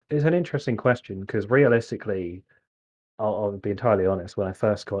question because realistically, I'll be entirely honest. When I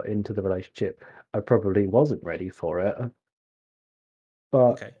first got into the relationship, I probably wasn't ready for it.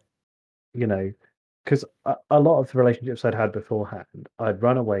 But Okay. you know, because a lot of the relationships I'd had beforehand, I'd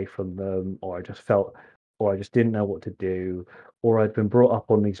run away from them, or or I just didn't know what to do, or I'd been brought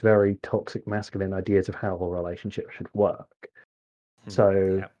up on these very toxic masculine ideas of how a relationship should work.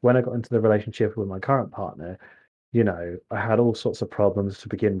 So Yeah. when I got into the relationship with my current partner, I had all sorts of problems to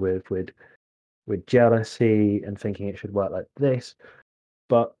begin with jealousy and thinking it should work like this.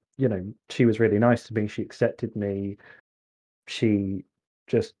 But, she was really nice to me. She accepted me. She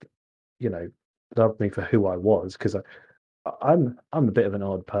just, you know, loved me for who I was because I'm a bit of an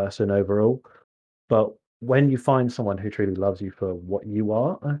odd person overall. But when you find someone who truly loves you for what you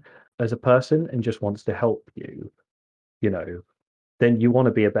are as a person and just wants to help you, you know, then you want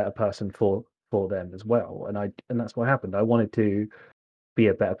to be a better person for them as well. And that's what happened. I wanted to be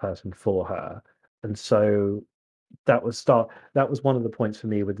a better person for her. And so that was one of the points for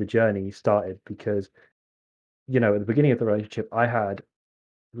me with the journey started because, at the beginning of the relationship, I had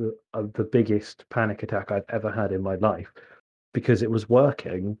the biggest panic attack I've ever had in my life because it was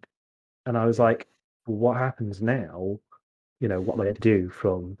working. And I was Yeah. like, what happens now? What am I going to do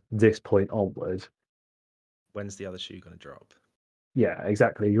from this point onward? When's the other shoe going to drop? Yeah,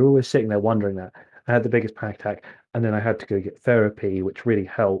 exactly. You're always sitting there wondering that. I had the biggest panic attack, and then I had to go get therapy, which really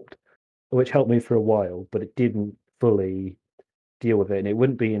helped, which helped me for a while, but it didn't fully deal with it. And it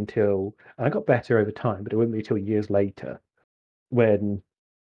wouldn't be until, and I got better over time, but it wouldn't be until years later when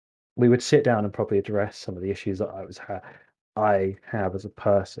we would sit down and probably address some of the issues that I have as a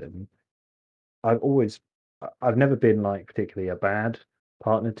person. I've always, I've never been like particularly a bad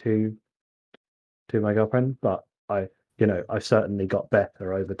partner to my girlfriend, but Yeah. I've certainly got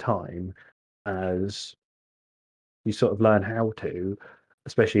better over time as you sort of learn how to,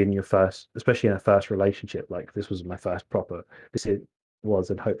 especially in a first relationship. Like this was my first proper, this is,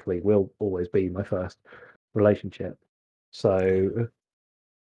 was and hopefully will always be my first relationship. Yeah. So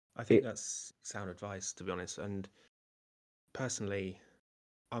I think it, that's sound advice, to be honest. And personally,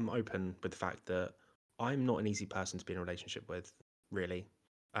 I'm open with the fact that I'm not an easy person to be in a relationship with, really.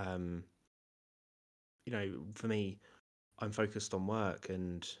 Um, for me, I'm focused on work,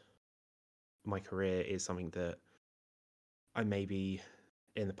 and my career is something that I maybe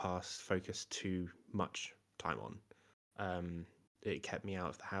in the past focused too much time on. Um, it kept me out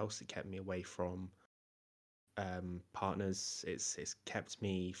of the house. It kept me away from partners. It's kept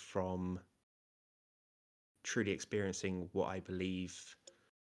me from truly experiencing what I believe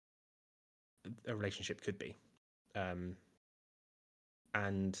a relationship could be. Um,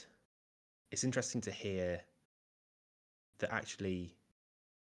 and it's interesting to hear that actually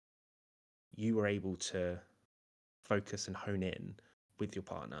you were able to focus and hone in with your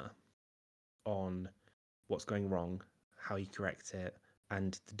partner on what's going wrong, how you correct it,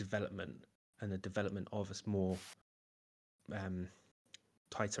 and the development of a more um,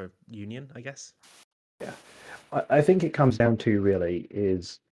 tighter union, I guess. yeah, I think it comes down to really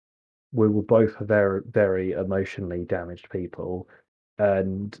is we were both very, very emotionally damaged people.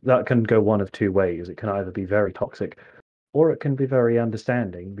 And that can go one of two ways. It can either be very toxic or it can be very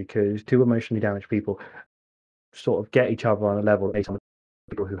understanding because two emotionally damaged people sort of get each other on a level. Some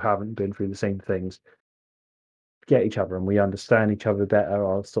people who haven't been through the same things get each other and we understand each other better,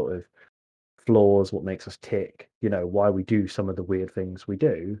 our sort of flaws, what makes us tick, why we do some of the weird things we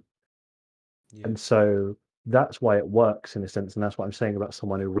do. Yeah. And so that's why it works in a sense. And that's what I'm saying about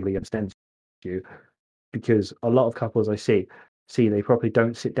someone who really understands you. Because a lot of couples I see they probably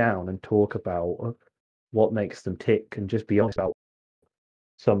don't sit down and talk about what makes them tick and just be honest about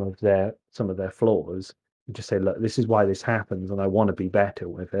some of their flaws and just say, look, this is why this happens and I want to be better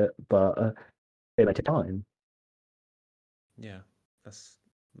with it, but it may take time. Yeah. That's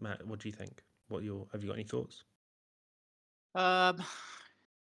Matt. What do you think? Have you got any thoughts? Um,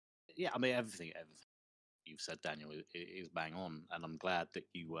 yeah, I mean everything you've said, Daniel, is bang on, and I'm glad that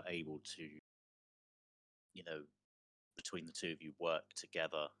you were able to, you know, between the two of you work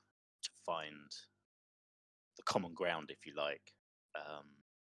together to find the common ground, if you like,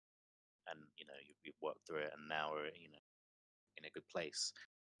 and you've worked through it, and now we're in a good place.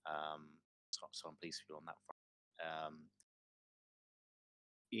 So I'm pleased with you on that front.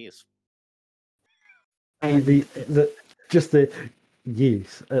 Yes. The just the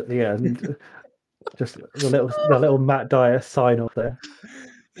use at the end, just the little Matt Dyer sign off there.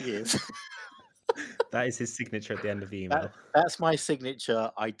 Yes. That is his signature at the end of the email. That's my signature.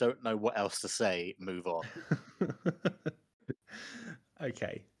 I don't know what else to say. Move on.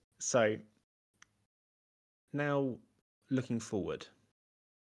 Okay, so now looking forward,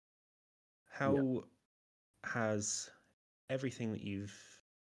 how has everything that you've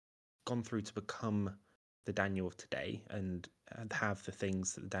gone through to become the Daniel of today and have the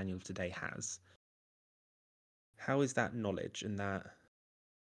things that the Daniel of today has, how is that knowledge and that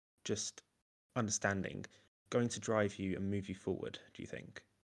just understanding going to drive you and move you forward, do you think?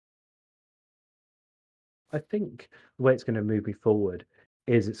 I think the way it's going to move me forward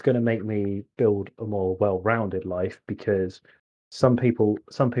is it's going to make me build a more well-rounded life, because some people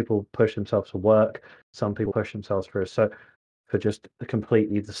push themselves for work, some people push themselves for just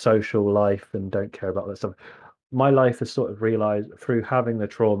completely the social life and don't care about that stuff. My life has sort of realized through having the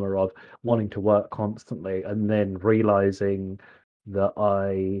trauma of wanting to work constantly and then realizing that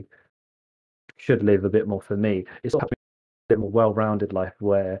I should live a bit more for me. It's sort of a bit more well-rounded life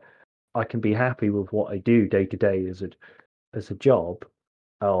where I can be happy with what I do day to day as a job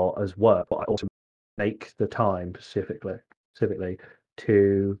or as work, but I also make the time specifically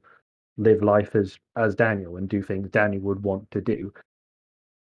to live life as Daniel and do things Daniel would want to do.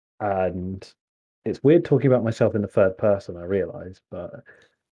 And it's weird talking about myself in the third person, I realize, but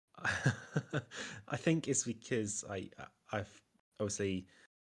I think it's because I've obviously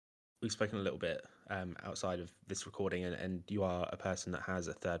we've spoken a little bit outside of this recording, and you are a person that has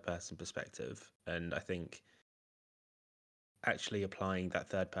a third person perspective, and I think actually applying that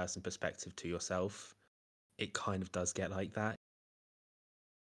third person perspective to yourself, it kind of does get like that.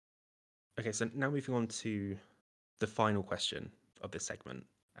 Okay, so now moving on to the final question of this segment,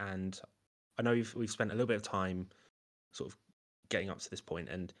 and I know we've spent a little bit of time sort of getting up to this point,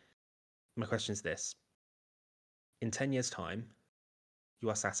 and my question is this: in 10 years' time, you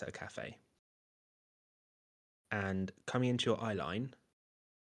are sat at a cafe, and coming into your eye line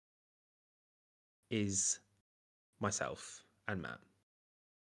is myself and Matt.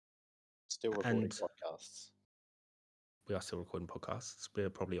 Still recording And podcasts. we are still recording podcasts. We're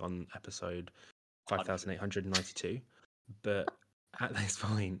probably on episode 5892. But at this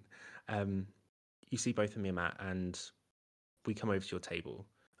point, you see both of me and Matt, and we come over to your table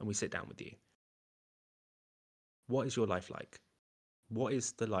and we sit down with you. What is your life like? What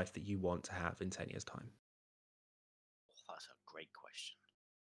is the life that you want to have in 10 years' time? That's a great question.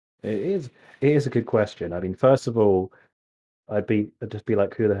 it is a good question. I mean, first of all, I'd just be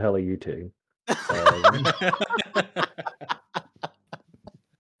like, who the hell are you two?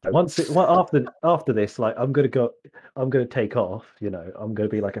 After this, like I'm gonna take off, I'm gonna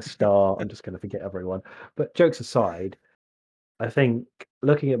be like a star, I'm just gonna forget everyone. But jokes aside, I think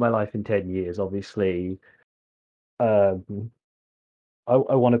looking at my life in 10 years, obviously, I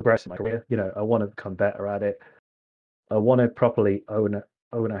want to progress in my career, I want to become better at it. I want to properly own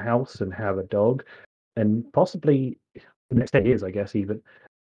a house and have a dog, and possibly the next 10 years, I guess, even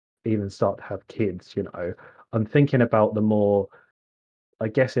start to have kids. I'm thinking about the more, I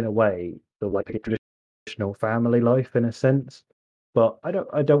guess, in a way, the like traditional family life in a sense. But I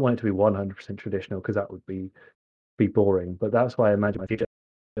don't want it to be 100% traditional, because that would be boring. But that's why I imagine my future.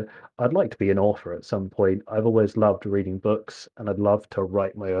 I'd like to be an author at some point. I've always loved reading books, and I'd love to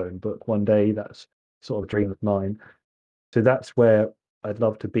write my own book one day. That's sort of a dream of mine. So that's where I'd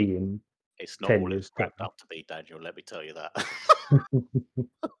love to be in It's not 10 all it's years' cracked time. up to be, Daniel. Let me tell you that.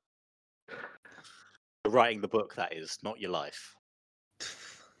 You're writing the book, that is, not your life.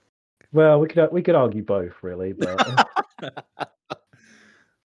 Well, we could argue both, really, but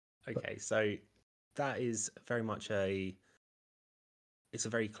Okay, so that is very much it's a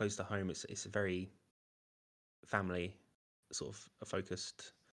very close to home. It's a very family sort of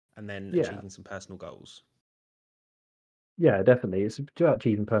focused, and then yeah, achieving some personal goals. yeah, definitely. It's about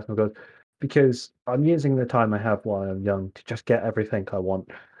achieving personal goals, because I'm using the time I have while I'm young to just get everything I want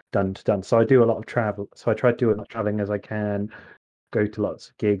done. So I do a lot of travel. So I try to do as much traveling as I can, go to lots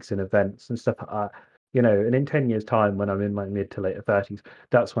of gigs and events and stuff like that. And in 10 years' time, when I'm in my mid to later 30s,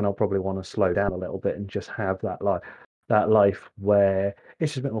 that's when I'll probably want to slow down a little bit and just have that life where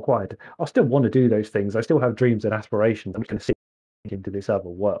it's just a bit more quiet. I'll still want to do those things. I still have dreams and aspirations. I'm just going to sink into this other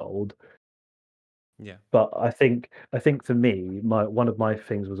world. Yeah. But I think for me, one of my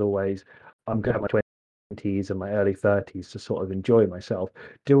things was always, I'm going to have my 20s and my early 30s to sort of enjoy myself,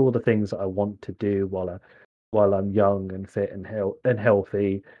 do all the things that I want to do while while I'm young and fit and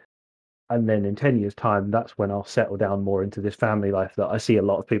healthy. And then in 10 years' time, that's when I'll settle down more into this family life that I see a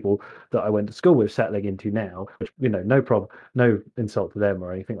lot of people that I went to school with settling into now, which, no problem, no insult to them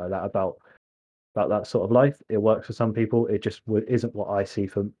or anything like that about that sort of life. It works for some people. It just isn't what I see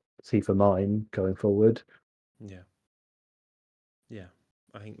for mine going forward. Yeah. Yeah.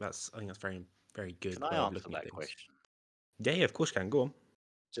 I think that's very, very good Can I way of answer looking at that things. question? Yeah, of course you can. Go on.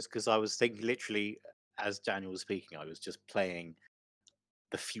 Just because I was thinking, literally, as Daniel was speaking, I was just playing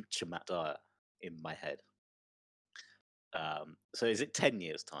the future Matt Dyer in my head. So is it 10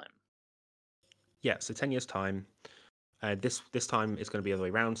 years' time? Yeah, so 10 years' time. This time it's going to be the other way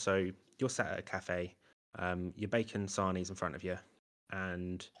around. So you're sat at a cafe, you're baking sarnies in front of you,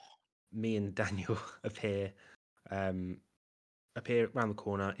 and me and Daniel appear around the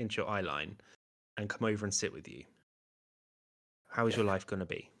corner into your eye line and come over and sit with you. How is your life going to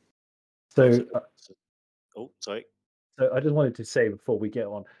be? So, Sorry. So I just wanted to say before we get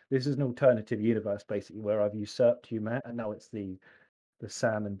on, this is an alternative universe basically where I've usurped you, Matt, and now it's the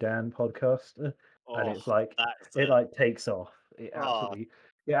Sam and Dan podcast, and it's like that's takes off. oh,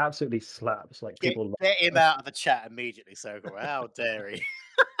 It absolutely slaps. Like people get him out of the chat immediately, Sogor. How dare he?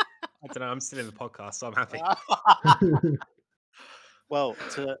 I don't know. I'm still in the podcast, so I'm happy. Well,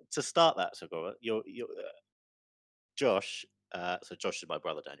 to start that, Sogor, you're Josh. So Josh is my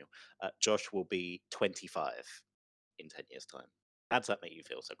brother, Daniel. Josh will be 25 in 10 years' time. How does that make you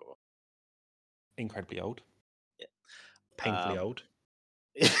feel, Sogor? Incredibly old. Yeah. Painfully old.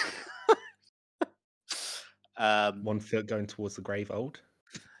 1 foot going towards the grave old.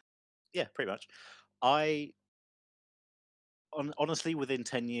 Yeah, pretty much. Honestly, within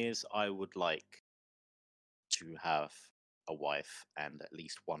 10 years, I would like to have a wife and at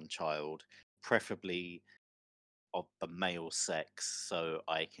least one child, preferably of the male sex, so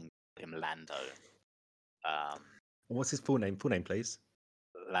I can call him Lando. What's his full name? Full name, please.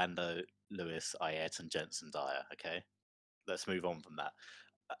 Lando Lewis Ayrton Jensen Dyer. Okay, let's move on from that.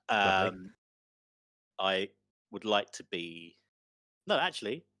 Lovely. I would like to be. No,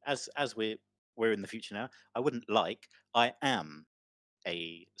 actually, as we're in the future now, I am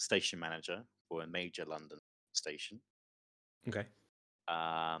a station manager for a major London station. Okay.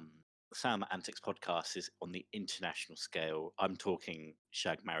 Sam Antics podcast is on the international scale. I'm talking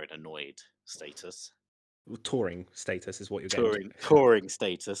shag married annoyed status. Touring status is what you're getting. Touring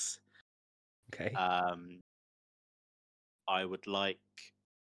status. Okay. I would like.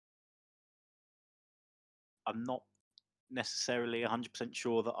 I'm not necessarily 100%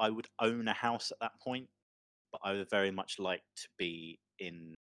 sure that I would own a house at that point, but I would very much like to be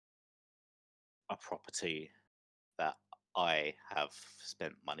in a property that I have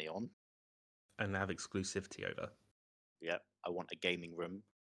spent money on. And have exclusivity over. Yeah, I want a gaming room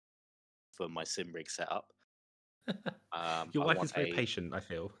for my sim rig setup. Your wife is very patient, I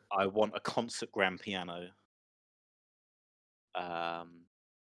feel. I want a concert grand piano. But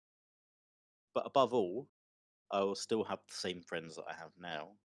above all, I will still have the same friends that I have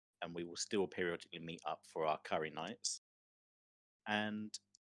now, and we will still periodically meet up for our curry nights. And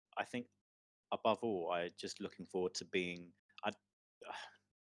I think, above all, I'm just looking forward to being. I,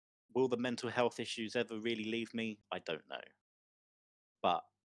 will the mental health issues ever really leave me? I don't know. But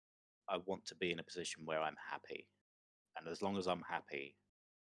I want to be in a position where I'm happy. And as long as I'm happy,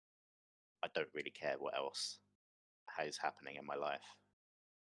 I don't really care what else is happening in my life.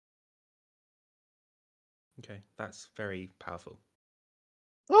 Okay, that's very powerful.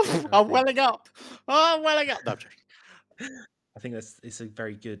 I'm welling up. Oh, I'm welling up. No, I'm joking. I think it's a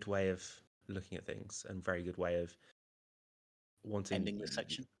very good way of looking at things and very good way of wanting Ending this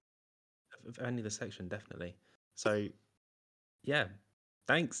section. Ending the section, definitely. So, yeah,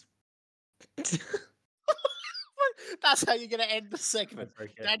 thanks. That's how you're going to end the segment.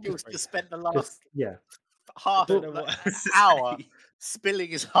 Daniel's just spent the last half hour spilling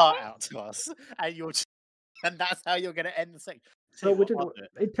his heart out to us, and that's how you're going to end the segment. So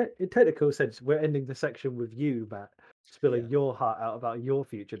in technical sense, we're ending the section with you, Matt, spilling your heart out about your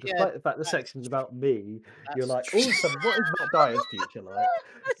future. Despite the fact the section's about me, you're like, all of a sudden, what is Matt Dyer's future like?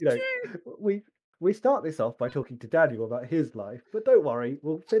 We start this off by talking to Daniel about his life, but don't worry,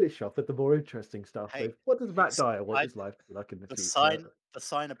 we'll finish off with the more interesting stuff. Hey, what does Matt Dyer want his life to be like in the future? The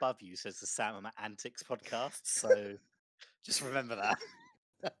sign above you says the Sam and Antics podcast, so just remember that.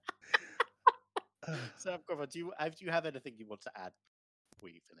 So, do you have anything you want to add before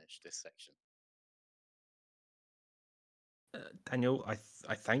you finish this section? Daniel,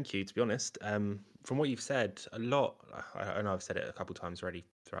 I thank you. To be honest, from what you've said, a lot. I know I've said it a couple of times already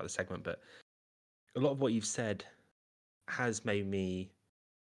throughout the segment, but a lot of what you've said has made me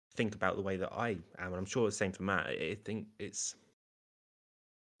think about the way that I am, and I'm sure it's the same for Matt. I think it's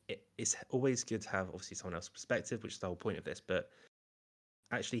always good to have obviously someone else's perspective, which is the whole point of this. But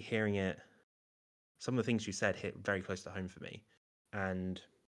actually hearing it, some of the things you said hit very close to home for me, and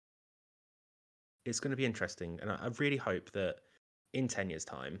it's going to be interesting. And I really hope that in 10 years'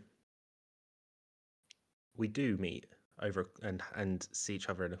 time, we do meet over and see each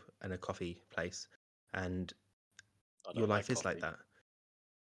other in a coffee place, and I your don't like life is like coffee. that.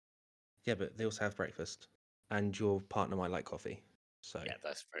 Yeah, but they also have breakfast, and your partner might like coffee. So Yeah,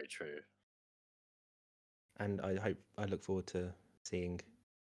 that's very true. and I look forward to seeing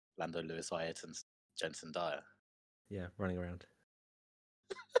Lando Lewis Hyatt and Jensen Dyer. running around.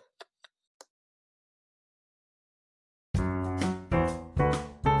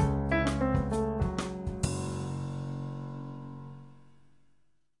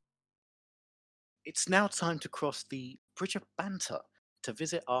 It's now time to cross the Bridge of Banter to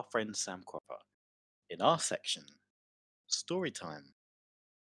visit our friend Sam Cropper in our section, Story Time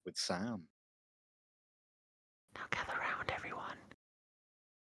with Sam. Now gather round, everyone.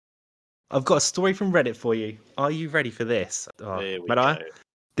 I've got a story from Reddit for you. Are you ready for this? Here we Mariah, go.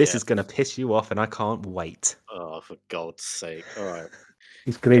 this Yeah. is going to piss you off, and I can't wait. Oh, for God's sake! All right.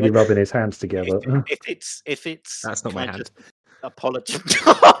 He's Can clearly I rubbing his hands together. if it's That's not can my I hand. just apologize?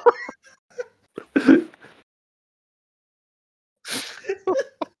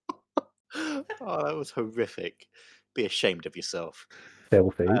 Oh, that was horrific. Be ashamed of yourself.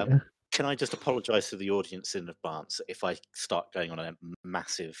 Filthy. Can I just apologise to the audience in advance if I start going on a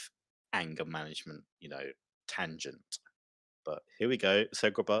massive anger management, tangent? But here we go.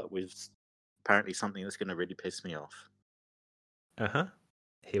 So, Grubber, with apparently something that's going to really piss me off.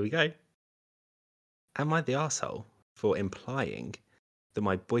 Here we go. Am I the arsehole for implying that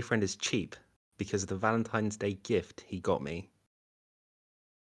my boyfriend is cheap because of the Valentine's Day gift he got me?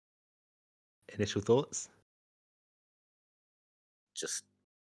 Initial thoughts? Just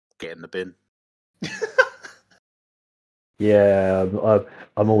get in the bin. Yeah,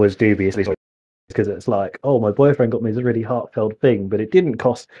 I'm always dubious because it's like, oh, my boyfriend got me this really heartfelt thing, but it didn't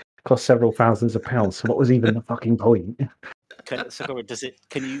cost several thousands of pounds. So what was even the fucking point? So, Grubber, does it?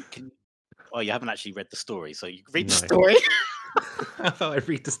 Can you? Oh, you haven't actually read the story, so you read the No. story. How about I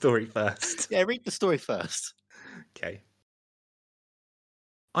read the story first? Yeah, read the story first. Okay.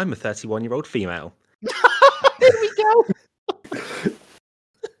 I'm a 31-year-old female. Here we go.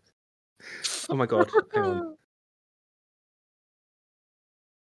 Oh my god, hang on.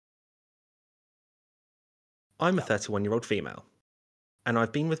 I'm a 31-year-old female, and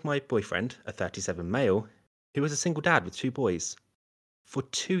I've been with my boyfriend, a 37 male, who is a single dad with 2 boys, for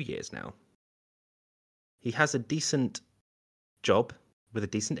 2 years now. He has a decent job with a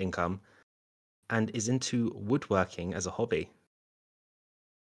decent income and is into woodworking as a hobby.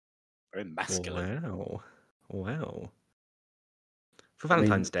 Very masculine. Wow. For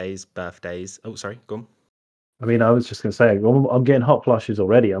Valentine's Days, birthdays. Oh, sorry, go on. I mean, I was just going to say, I'm getting hot flushes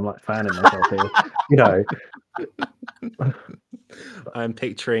already. I'm like fanning myself here. I'm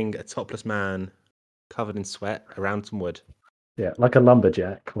picturing a topless man covered in sweat around some wood. Yeah, like a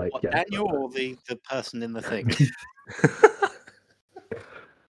lumberjack. Like, What, yeah. Daniel or the person in the thing?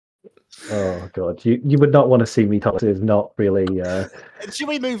 Oh god, you would not want to see me topless. It's not really. Should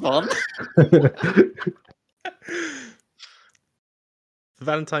we move on? For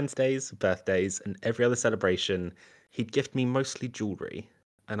Valentine's Days, birthdays, and every other celebration, he'd gift me mostly jewellery,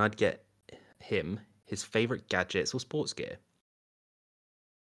 and I'd get him his favourite gadgets or sports gear.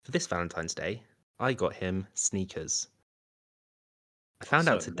 For this Valentine's Day, I got him sneakers. I found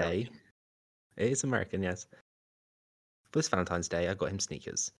out today... American. It is American, yes. For this Valentine's Day, I got him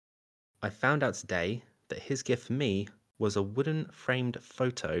sneakers. I found out today that his gift for me was a wooden framed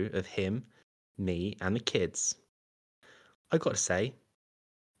photo of him, me, and the kids. I got to say,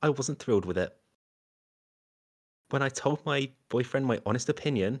 I wasn't thrilled with it. When I told my boyfriend my honest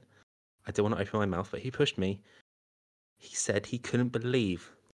opinion, I didn't want to open my mouth, but he pushed me. He said he couldn't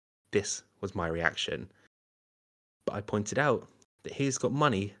believe this was my reaction. But I pointed out that he's got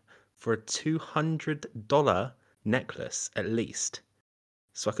money for a $200 necklace at least,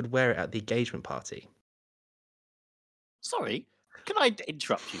 so I could wear it at the engagement party. Sorry, can I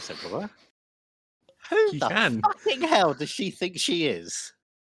interrupt you, Senora? Who You the can. fucking hell does she think she is?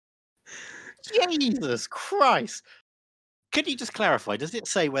 Jesus Christ! Could you just clarify? Does it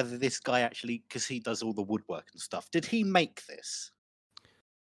say whether this guy actually, because he does all the woodwork and stuff, did he make this?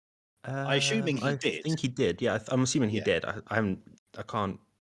 I'm assuming he I did. think he did. Yeah, I'm assuming he Yeah. did. I can't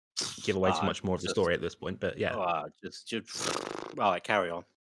give away too much more of the story at this point, but yeah. Just all right, carry on.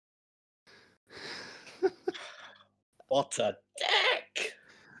 What a dick!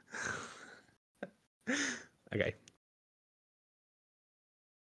 Okay.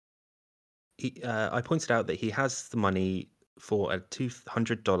 I pointed out that he has the money for a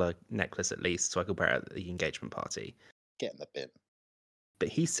 $200 necklace at least, so I could wear it at the engagement party. Get in the bin. But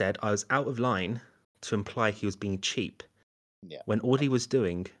he said I was out of line to imply he was being cheap, Yeah. when all he was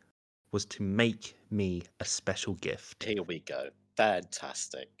doing was to make me a special gift. Here we go.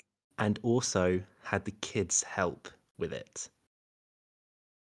 Fantastic. And also had the kids help with it.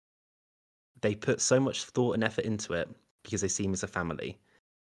 They put so much thought and effort into it because they see me as a family.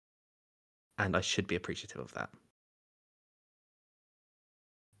 And I should be appreciative of that.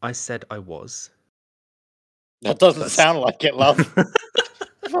 I said I was. That doesn't sound like it, love.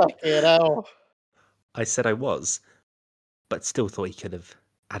 Fucking hell. I said I was, but still thought he could have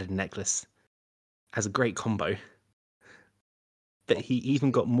added a necklace as a great combo. But he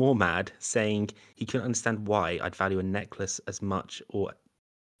even got more mad, saying he couldn't understand why I'd value a necklace as much or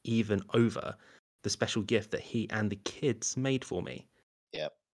even over the special gift that he and the kids made for me.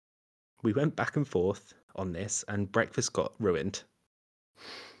 Yep. We went back and forth on this, and breakfast got ruined.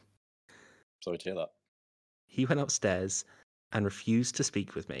 Sorry to hear that. He went upstairs and refused to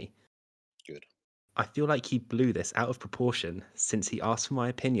speak with me. Good. I feel like he blew this out of proportion since he asked for my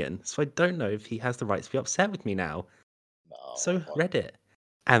opinion, so I don't know if he has the right to be upset with me now. No. So, Reddit,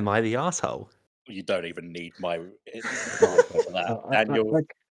 am I the arsehole? You don't even need my for that. And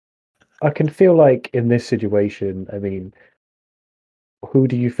I can feel like in this situation, I mean, who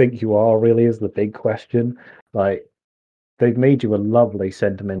do you think you are really is the big question. Like, they've made you a lovely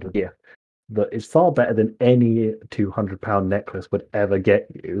sentimental gift that is far better than any £200 necklace would ever get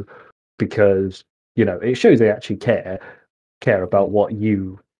you, because it shows they actually care about who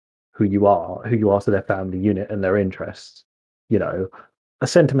you are to their family unit and their interests. A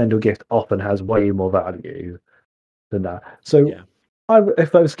sentimental gift often has way more value than that. So Yeah.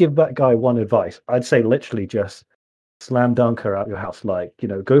 if I was to give that guy one advice, I'd say literally just slam dunk her out your house. Like,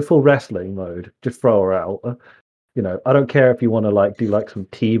 go full wrestling mode, just throw her out. I don't care if you want to do some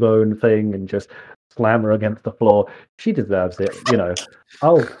T-bone thing and just slam her against the floor. She deserves it.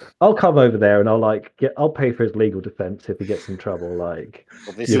 I'll come over there and I'll pay for his legal defense if he gets in trouble. well,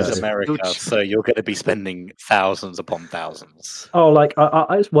 this is America, so you're going to be spending thousands upon thousands. Oh,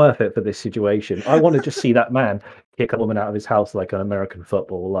 it's worth it for this situation. I want to just see that man kick a woman out of his house like an American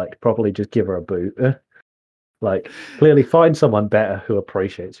football. Probably just give her a boot. Clearly find someone better who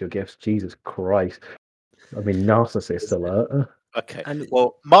appreciates your gifts. Jesus Christ. I mean, narcissist alert. Okay.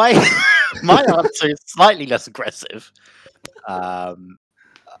 Well, my answer is slightly less aggressive. I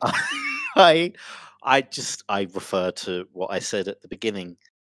refer to what I said at the beginning.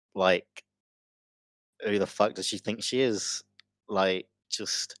 Who the fuck does she think she is?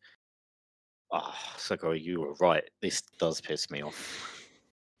 Sakura, you were right. This does piss me off.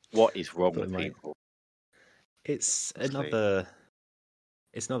 What is wrong with people? It's another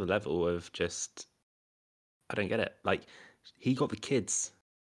level of just, I don't get it. He got the kids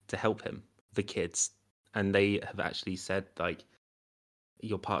to help him, and they have actually said,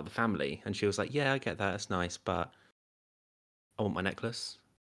 you're part of the family. And she was like, yeah, I get that, it's nice, but I want my necklace.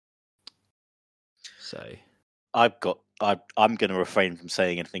 So I'm going to refrain from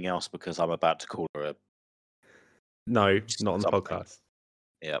saying anything else because I'm about to call her no, not on the podcast.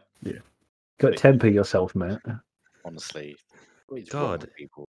 Yep. Yeah. Got to temper yourself, Matt. Honestly. God,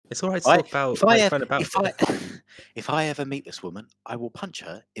 people. It's all right to talk about if I ever meet this woman, I will punch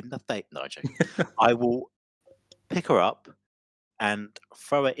her in the face. No, joking. I will pick her up and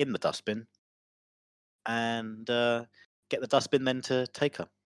throw her in the dustbin and get the dustbin then to take her.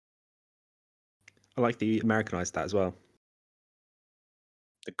 I like that you Americanized that as well.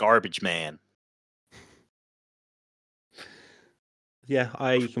 The garbage man. Yeah,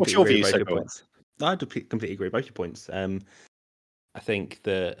 I completely agree with both your points. I completely agree with both your points. I think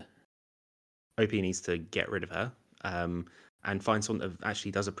that OP needs to get rid of her and find someone that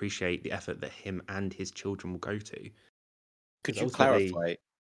actually does appreciate the effort that him and his children will go to. Could you clarify?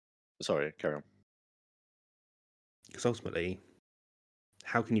 Sorry, carry on. Because ultimately,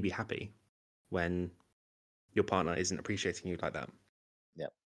 how can you be happy when your partner isn't appreciating you like that? Yeah.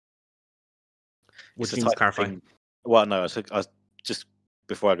 What do you need to clarify? Well, no, I just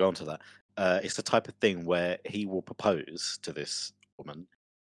before I go on to that, it's the type of thing where he will propose to this woman,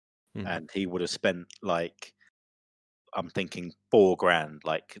 and he would have spent I'm thinking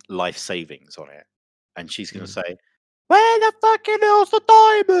 $4,000, life savings on it, and she's going to say, "Where the fucking hell's the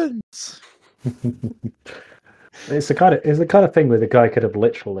diamonds?" It's the kind of thing where the guy could have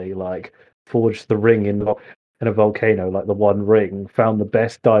literally forged the ring in a volcano, the One Ring, found the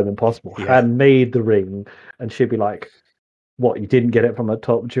best diamond possible, handmade the ring, and she'd be like, What, you didn't get it from a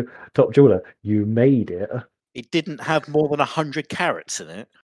top jeweler? You made it. It didn't have more than 100 carats in it.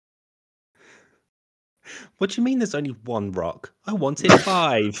 What do you mean there's only one rock? I wanted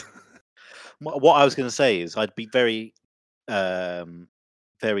 5. What I was going to say is I'd be very,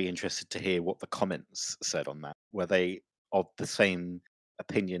 very interested to hear what the comments said on that. Were they of the same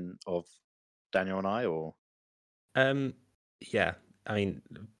opinion of Daniel and I, or? Yeah, I mean,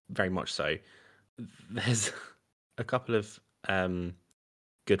 very much so. There's a couple of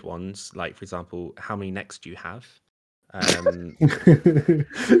good ones, like for example, how many necks do you have?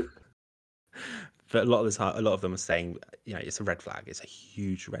 But a lot of them are saying, it's a red flag. It's a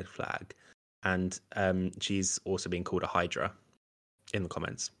huge red flag, and she's also being called a hydra in the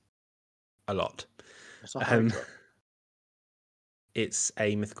comments a lot. It's a hydra. It's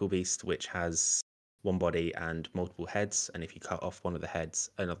a mythical beast which has one body and multiple heads, and if you cut off one of the heads,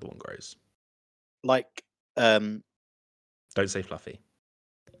 another one grows. Like, Don't say fluffy.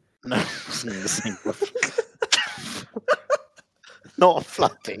 no, it wasn't the same fluffy. Not a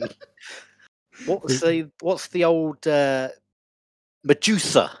fluffy. What's the old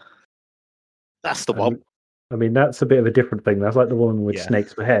Medusa? That's the one. I mean, that's a bit of a different thing. That's like the one with Yeah.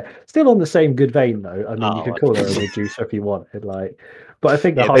 snakes for hair. Still on the same good vein, though. I mean, you Oh, could call her a okay. Medusa if you wanted, like. But I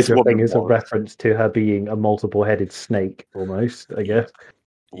think the Yeah, this Hydra thing woman is a was. reference to her being a multiple-headed snake, almost. I guess.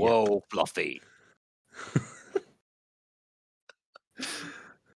 Whoa, fluffy.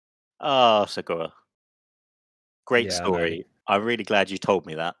 Ah, Sakura. Great Yeah, I know. story. I'm really glad you told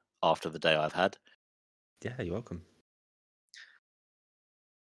me that after the day I've had. Yeah, you're welcome.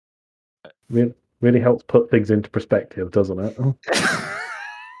 Really helps put things into perspective, doesn't it?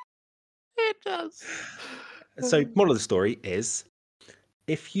 It does. So, moral of the story is,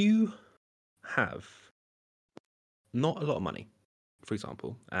 if you have not a lot of money, for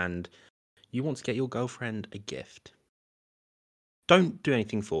example, and you want to get your girlfriend a gift, don't do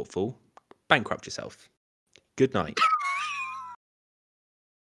anything thoughtful. Bankrupt yourself. Good night.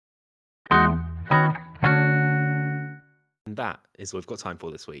 And that is what we've got time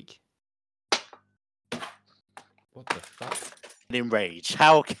for this week. What the fuck? In rage.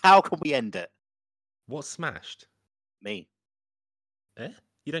 How can we end it? What's smashed? Me.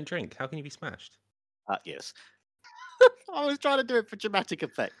 You don't drink. How can you be smashed? Yes. I was trying to do it for dramatic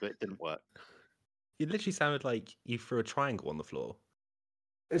effect, but it didn't work. You literally sounded like you threw a triangle on the floor.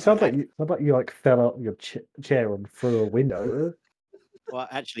 It sounds like you like fell out of your chair and through a window. Well,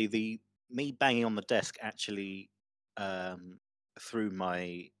 actually, me banging on the desk actually threw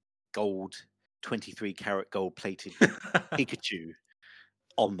my gold 23-carat gold plated Pikachu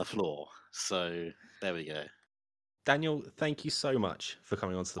on the floor. So there we go. Daniel, thank you so much for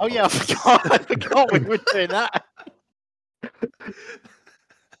coming on to the Oh podcast. yeah, I forgot we were doing that.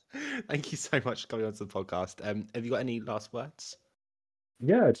 Thank you so much for coming on to the podcast. Have you got any last words?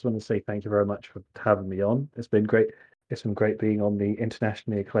 Yeah, I just want to say thank you very much for having me on. It's been great. It's been great being on the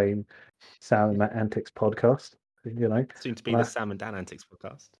internationally acclaimed Sam and Matt Antics podcast. Soon to be the Sam and Dan Antics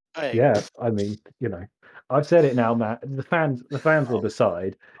podcast. Hey. Yeah, I mean, I've said it now, Matt. The fans will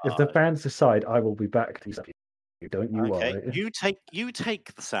decide. If the fans decide, I will be back to you. Don't you worry. You take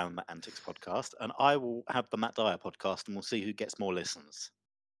the Sam and Matt Antics podcast, and I will have the Matt Dyer podcast, and we'll see who gets more listens.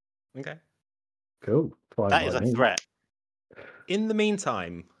 Okay. Cool. Fine that is a threat. In the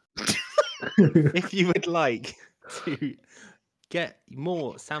meantime, if you would like to get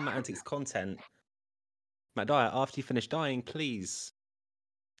more Sam Matt Antics content, Matt Dyer, after you finish dying, please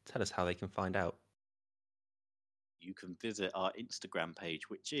tell us how they can find out. You can visit our Instagram page,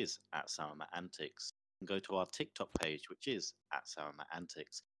 which is @SamandMattAntics. You can go to our TikTok page, which is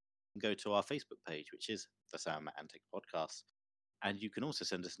 @SamandMattAntics. You can go to our Facebook page, which is the Sam and Matt Antics Podcast. And you can also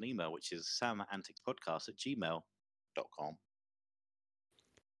send us an email, which is sammattanticspodcast@gmail.com.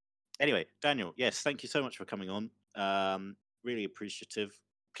 Anyway, Daniel, yes, thank you so much for coming on. Really appreciative.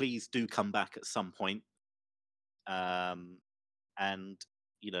 Please do come back at some point. And,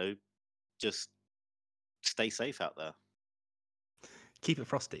 just stay safe out there. Keep it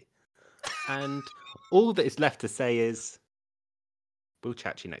frosty. And all that is left to say is, we'll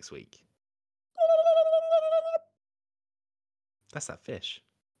chat to you next week. That's that fish.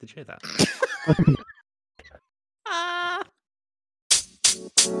 Did you hear that?